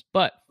Lance,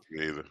 but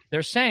neither.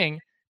 They're saying,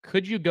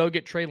 could you go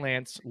get Trey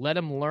Lance, let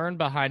him learn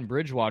behind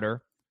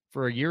Bridgewater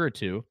for a year or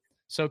two?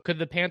 So could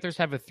the Panthers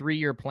have a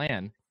 3-year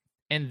plan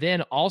and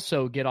then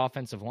also get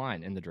offensive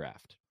line in the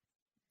draft?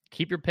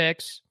 Keep your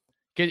picks.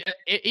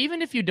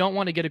 Even if you don't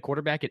want to get a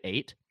quarterback at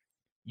 8,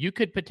 you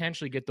could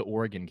potentially get the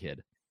Oregon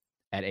kid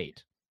at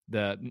 8,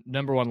 the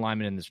number 1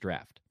 lineman in this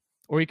draft.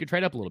 Or you could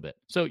trade up a little bit.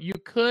 So you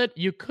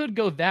could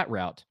go that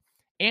route.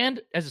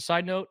 And as a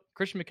side note,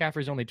 Christian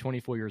McCaffrey is only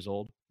 24 years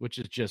old, which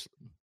is just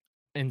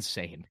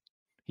insane.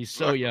 He's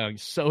so young,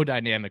 so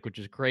dynamic, which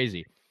is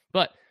crazy.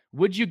 But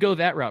would you go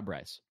that route,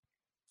 Bryce?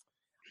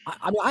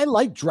 I mean, I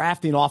like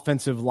drafting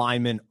offensive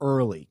linemen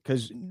early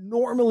because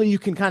normally you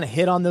can kind of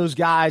hit on those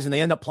guys and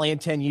they end up playing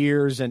 10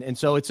 years. And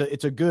so it's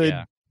a good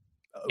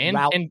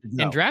route.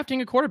 And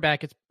drafting a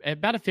quarterback, it's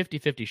about a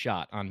 50-50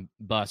 shot on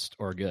bust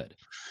or good.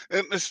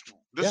 And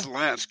this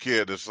Lance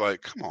kid is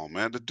like, come on,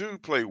 man. The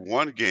dude played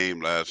 1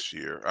 game last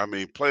year. I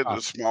mean, played at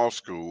a small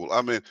school.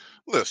 I mean,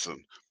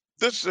 listen,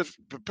 this is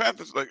the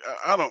Panthers. Like,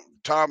 I don't,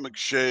 Tom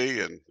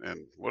McShay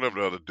and whatever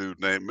the other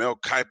dude named, Mel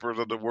Kiper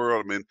of the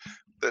world. I mean,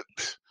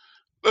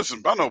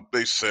 listen, I know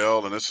they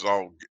sell and this is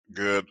all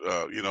good,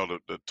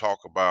 to talk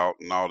about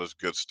and all this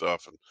good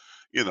stuff. And,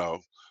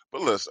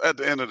 but listen, at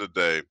the end of the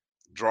day,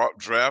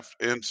 draft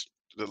in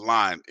the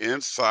line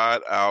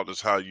inside out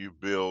is how you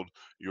build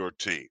your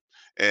team.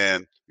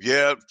 And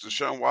yeah,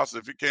 Deshaun Watson,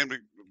 if he came to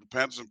the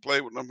Panthers and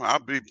played with them,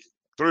 I'd be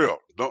thrilled.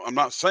 I'm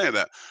not saying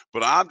that,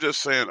 but I'm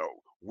just saying,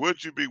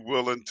 would you be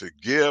willing to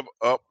give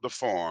up the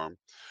farm?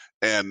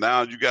 And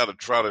now you got to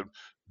try to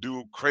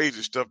do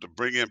crazy stuff to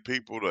bring in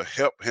people to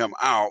help him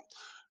out.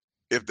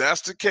 If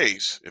that's the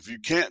case, if you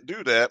can't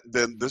do that,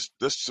 then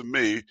this to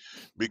me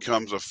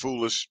becomes a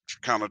foolish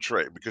kind of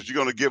trade because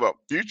you're going to give up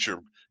future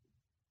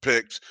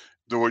picks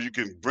where you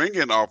can bring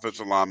in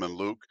offensive lineman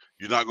Luke.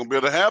 You're not going to be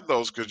able to have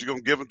those because you're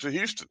going to give them to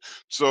Houston.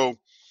 So,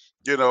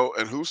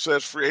 and who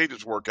says free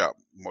agents work out?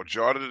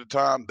 Majority of the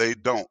time, they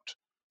don't.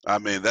 I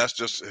mean, that's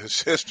just his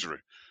history.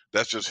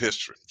 That's just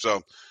history.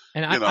 So,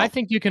 and I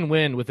think you can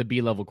win with a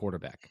B-level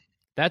quarterback.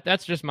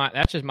 That's just my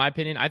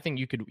opinion. I think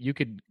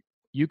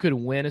you could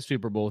win a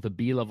Super Bowl with a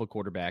B-level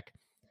quarterback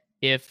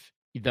if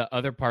the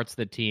other parts of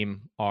the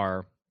team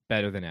are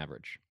better than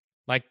average.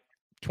 Like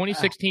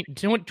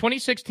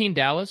 2016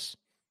 Dallas,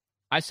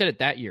 I said it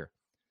that year.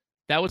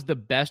 That was the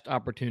best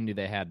opportunity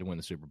they had to win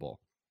the Super Bowl.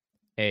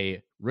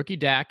 A rookie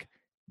Dak,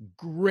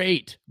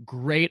 great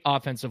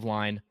offensive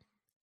line,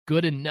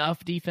 good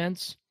enough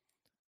defense,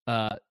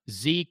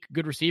 Zeke,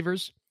 good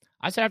receivers.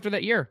 I said after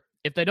that year,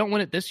 if they don't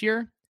win it this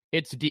year,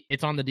 it's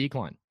on the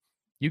decline.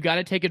 You got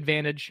to take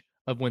advantage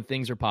of when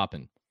things are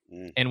popping.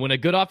 And when a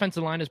good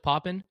offensive line is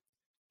popping,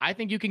 I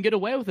think you can get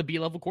away with a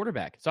B-level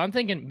quarterback. So I'm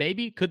thinking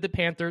maybe could the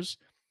Panthers,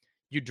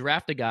 you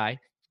draft a guy,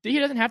 he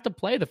doesn't have to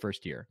play the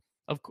first year.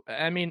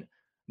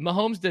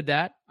 Mahomes did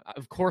that.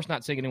 Of course,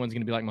 not saying anyone's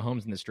going to be like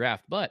Mahomes in this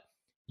draft, but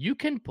you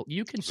can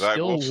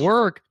still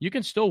work. You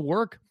can still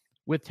work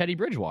with Teddy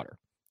Bridgewater.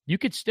 You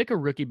could stick a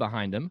rookie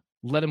behind him,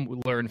 let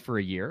him learn for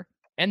a year,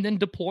 and then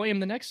deploy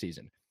him the next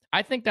season.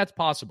 I think that's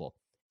possible.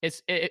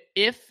 It's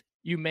if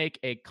you make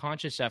a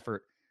conscious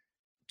effort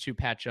to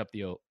patch up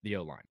the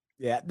O-line.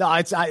 Yeah,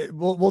 no,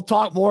 we'll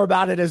talk more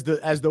about it as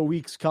the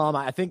weeks come.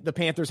 I think the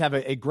Panthers have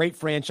a great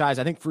franchise.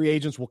 I think free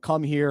agents will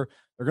come here.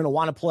 They're going to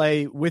want to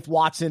play with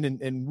Watson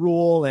and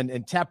Rule and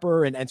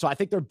Tepper. And so I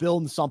think they're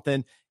building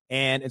something.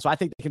 And so I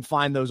think they can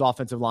find those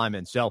offensive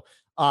linemen. So,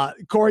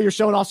 Corey, you're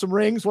showing off some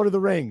rings. What are the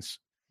rings?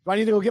 Do I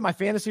need to go get my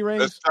fantasy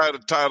rings?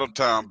 That's title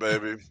time,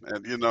 baby.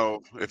 And,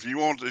 if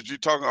you're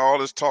talking all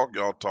this talk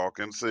y'all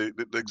talking, see,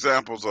 the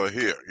examples are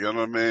here. You know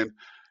what I mean?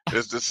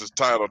 This is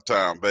title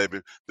time, baby.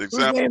 The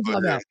examples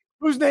are here.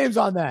 Whose name's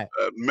on that?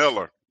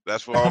 Miller.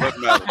 That's what all that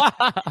matters.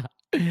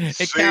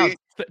 It counts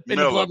in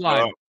the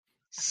bloodline.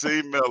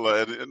 C.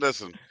 Miller. And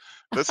listen,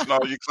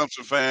 all you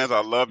Clemson fans,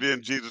 I love you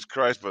in Jesus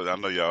Christ, but I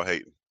know y'all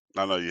hating.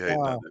 I know you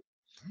hating on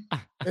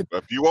it.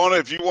 But if you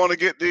want to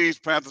get these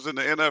Panthers in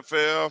the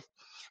NFL,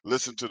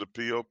 listen to the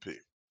POP.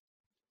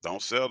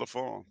 Don't sell the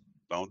farm.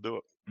 Don't do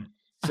it.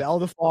 Sell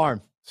the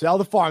farm. Sell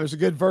the farm. There's a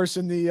good verse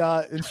in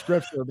the in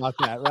Scripture about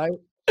that, right?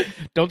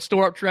 Don't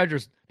store up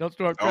treasures. Don't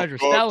store up treasures.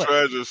 Sell it.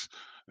 Treasures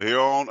here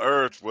on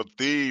earth with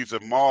thieves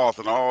and moth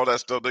and all that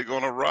stuff. They're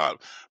going to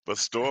rot, but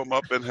store them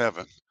up in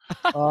heaven.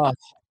 You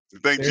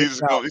think Jesus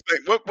is going?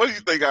 What do you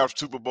think our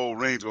Super Bowl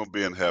ring's going to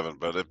be in heaven?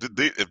 But if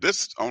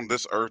this on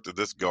this earth is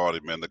this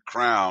gaudy, man, the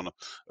crown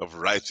of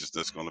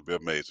righteousness is going to be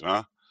amazing,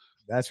 huh?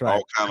 That's right.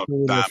 All kind of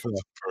diamonds and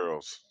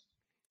pearls.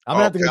 I'm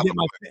gonna have to go get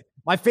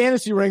my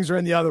fantasy rings are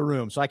in the other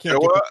room, so I can't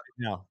get them right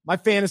now. My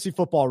fantasy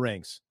football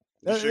rings.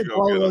 Blow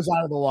those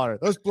out of the water.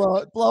 Those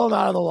blow them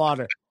out of the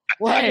water.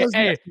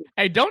 Hey!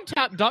 Don't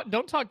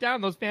talk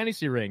down those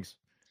fantasy rings.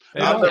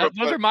 Those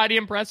are mighty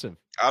impressive.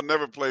 I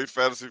never played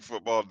fantasy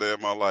football a day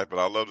in my life, but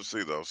I love to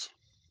see those.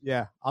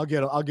 Yeah, I'll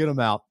get them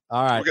out.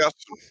 All right.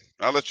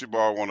 I'll let you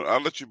borrow one. I'll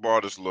let you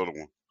borrow this little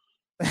one.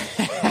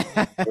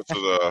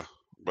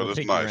 But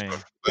it's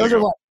nice. Those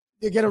are what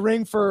you get a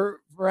ring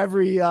for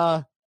every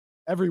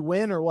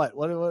win or what?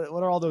 What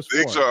are all those?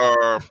 These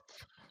are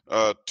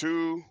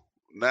 2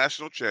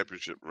 national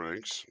championship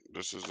rings.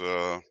 This is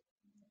I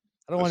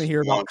don't want to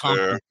hear about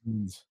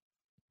conference.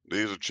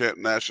 These are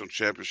national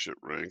championship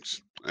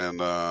rings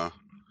and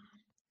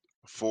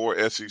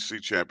 4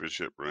 SEC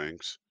championship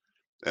rings,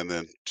 and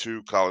then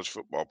 2 college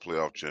football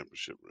playoff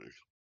championship rings.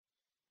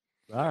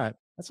 All right,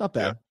 that's not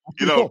bad.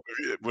 Yeah.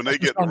 When they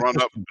get to run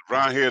up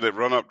around here, they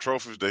run up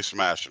trophies, they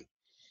smash them.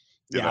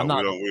 We're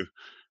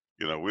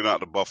not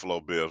the Buffalo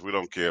Bills. We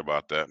don't care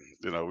about that.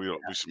 We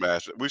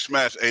smash it. We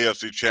smash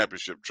AFC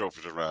championship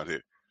trophies around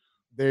here.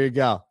 There you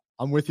go.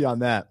 I'm with you on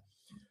that.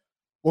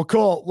 Well,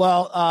 cool.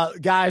 Well,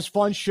 guys,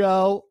 fun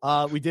show.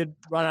 We did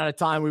run out of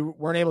time. We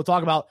weren't able to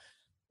talk about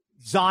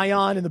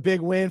Zion and the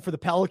big win for the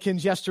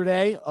Pelicans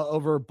yesterday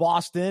over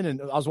Boston.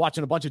 And I was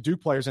watching a bunch of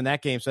Duke players in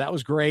that game, so that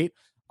was great.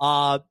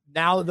 Now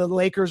the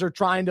Lakers are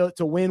trying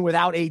to win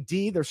without AD.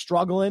 They're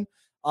struggling.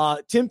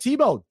 Tim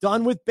Tebow,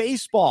 done with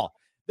baseball.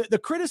 The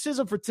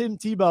criticism for Tim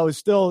Tebow is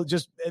still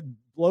it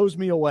blows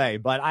me away.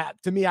 But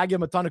to me, I give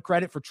him a ton of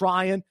credit for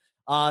trying.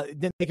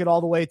 Didn't make it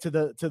all the way to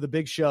the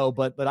big show,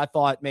 but I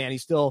thought, man, he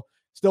still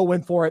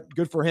went for it.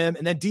 Good for him.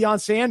 And then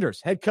Deion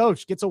Sanders, head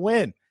coach, gets a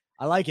win.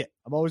 I like it.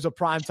 I'm always a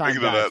primetime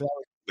guy.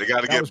 They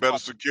got to get better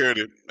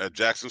security at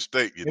Jackson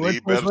State. You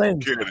need better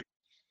security.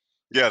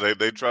 Yeah,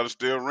 they try to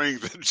steal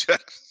rings at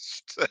Jackson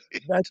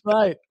State. That's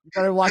right. You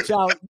got to watch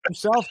out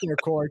yourself there,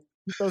 Corey.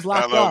 Keep those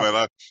locked up.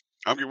 Man.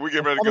 We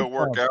get ready to go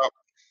work out.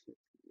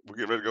 I'm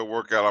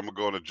gonna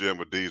go in the gym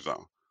with these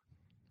on.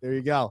 There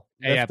you go.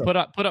 Hey, put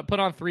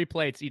on 3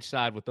 plates each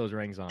side with those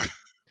rings on.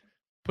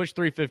 Push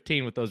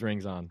 315 with those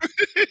rings on.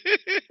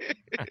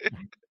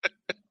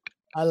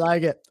 I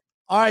like it.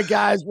 All right,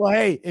 guys. Well,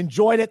 hey,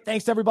 enjoyed it.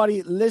 Thanks to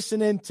everybody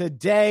listening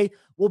today.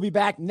 We'll be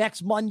back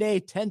next Monday,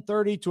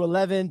 10:30 to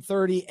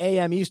 11:30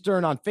 a.m.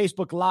 Eastern on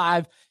Facebook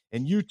Live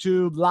and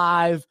YouTube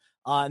Live.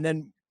 And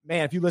then,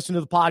 man, if you listen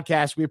to the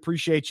podcast, we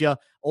appreciate you.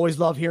 Always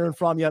love hearing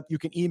from you. You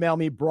can email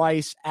me,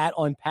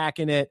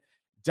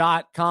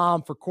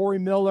 Bryce@unpackingit.com. For Corey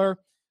Miller,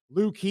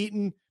 Luke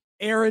Heaton,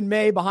 Aaron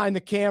May behind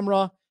the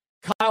camera,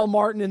 Kyle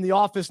Martin in the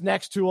office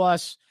next to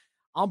us.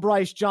 I'm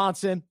Bryce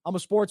Johnson. I'm a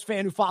sports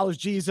fan who follows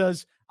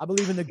Jesus. I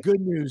believe in the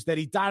good news that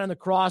he died on the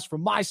cross for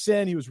my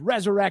sin. He was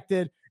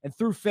resurrected, and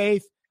through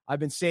faith, I've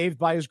been saved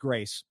by his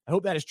grace. I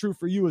hope that is true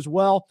for you as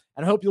well.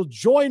 And I hope you'll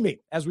join me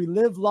as we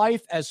live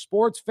life as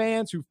sports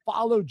fans who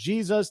follow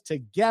Jesus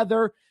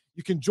together.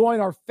 You can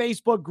join our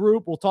Facebook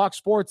group. We'll talk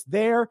sports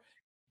there.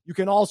 You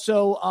can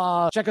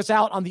also check us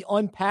out on the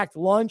Unpacked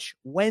Lunch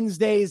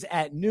Wednesdays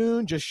at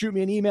noon. Just shoot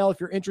me an email if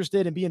you're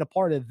interested in being a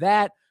part of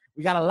that.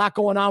 We got a lot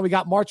going on. We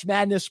got March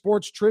Madness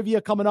Sports Trivia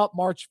coming up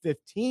March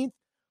 15th.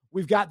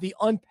 We've got the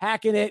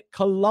Unpacking It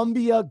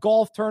Columbia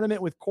Golf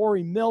Tournament with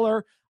Corey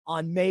Miller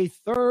on May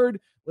 3rd.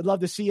 We'd love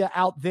to see you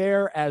out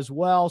there as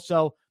well.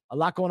 So a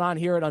lot going on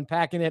here at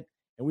Unpacking It,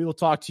 and we will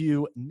talk to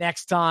you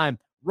next time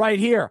right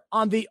here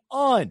on the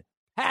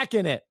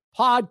Unpacking It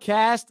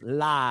Podcast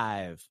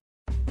Live.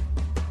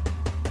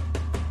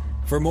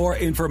 For more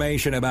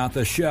information about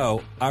the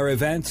show, our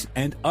events,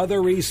 and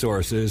other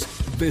resources,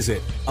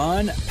 visit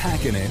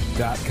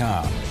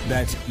unpackinit.com.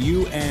 That's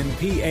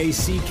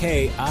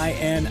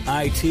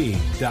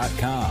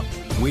UNPACKINIT.com.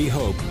 We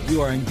hope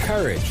you are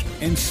encouraged,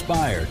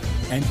 inspired,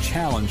 and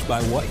challenged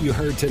by what you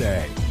heard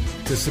today.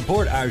 To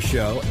support our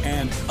show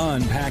and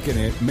Unpacking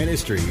It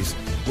Ministries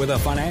with a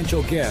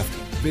financial gift,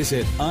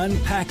 visit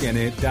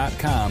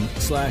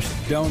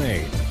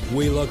unpackinit.com/donate.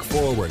 We look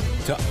forward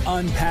to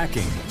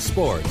unpacking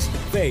sports,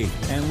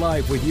 faith, and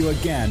life with you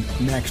again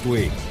next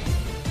week.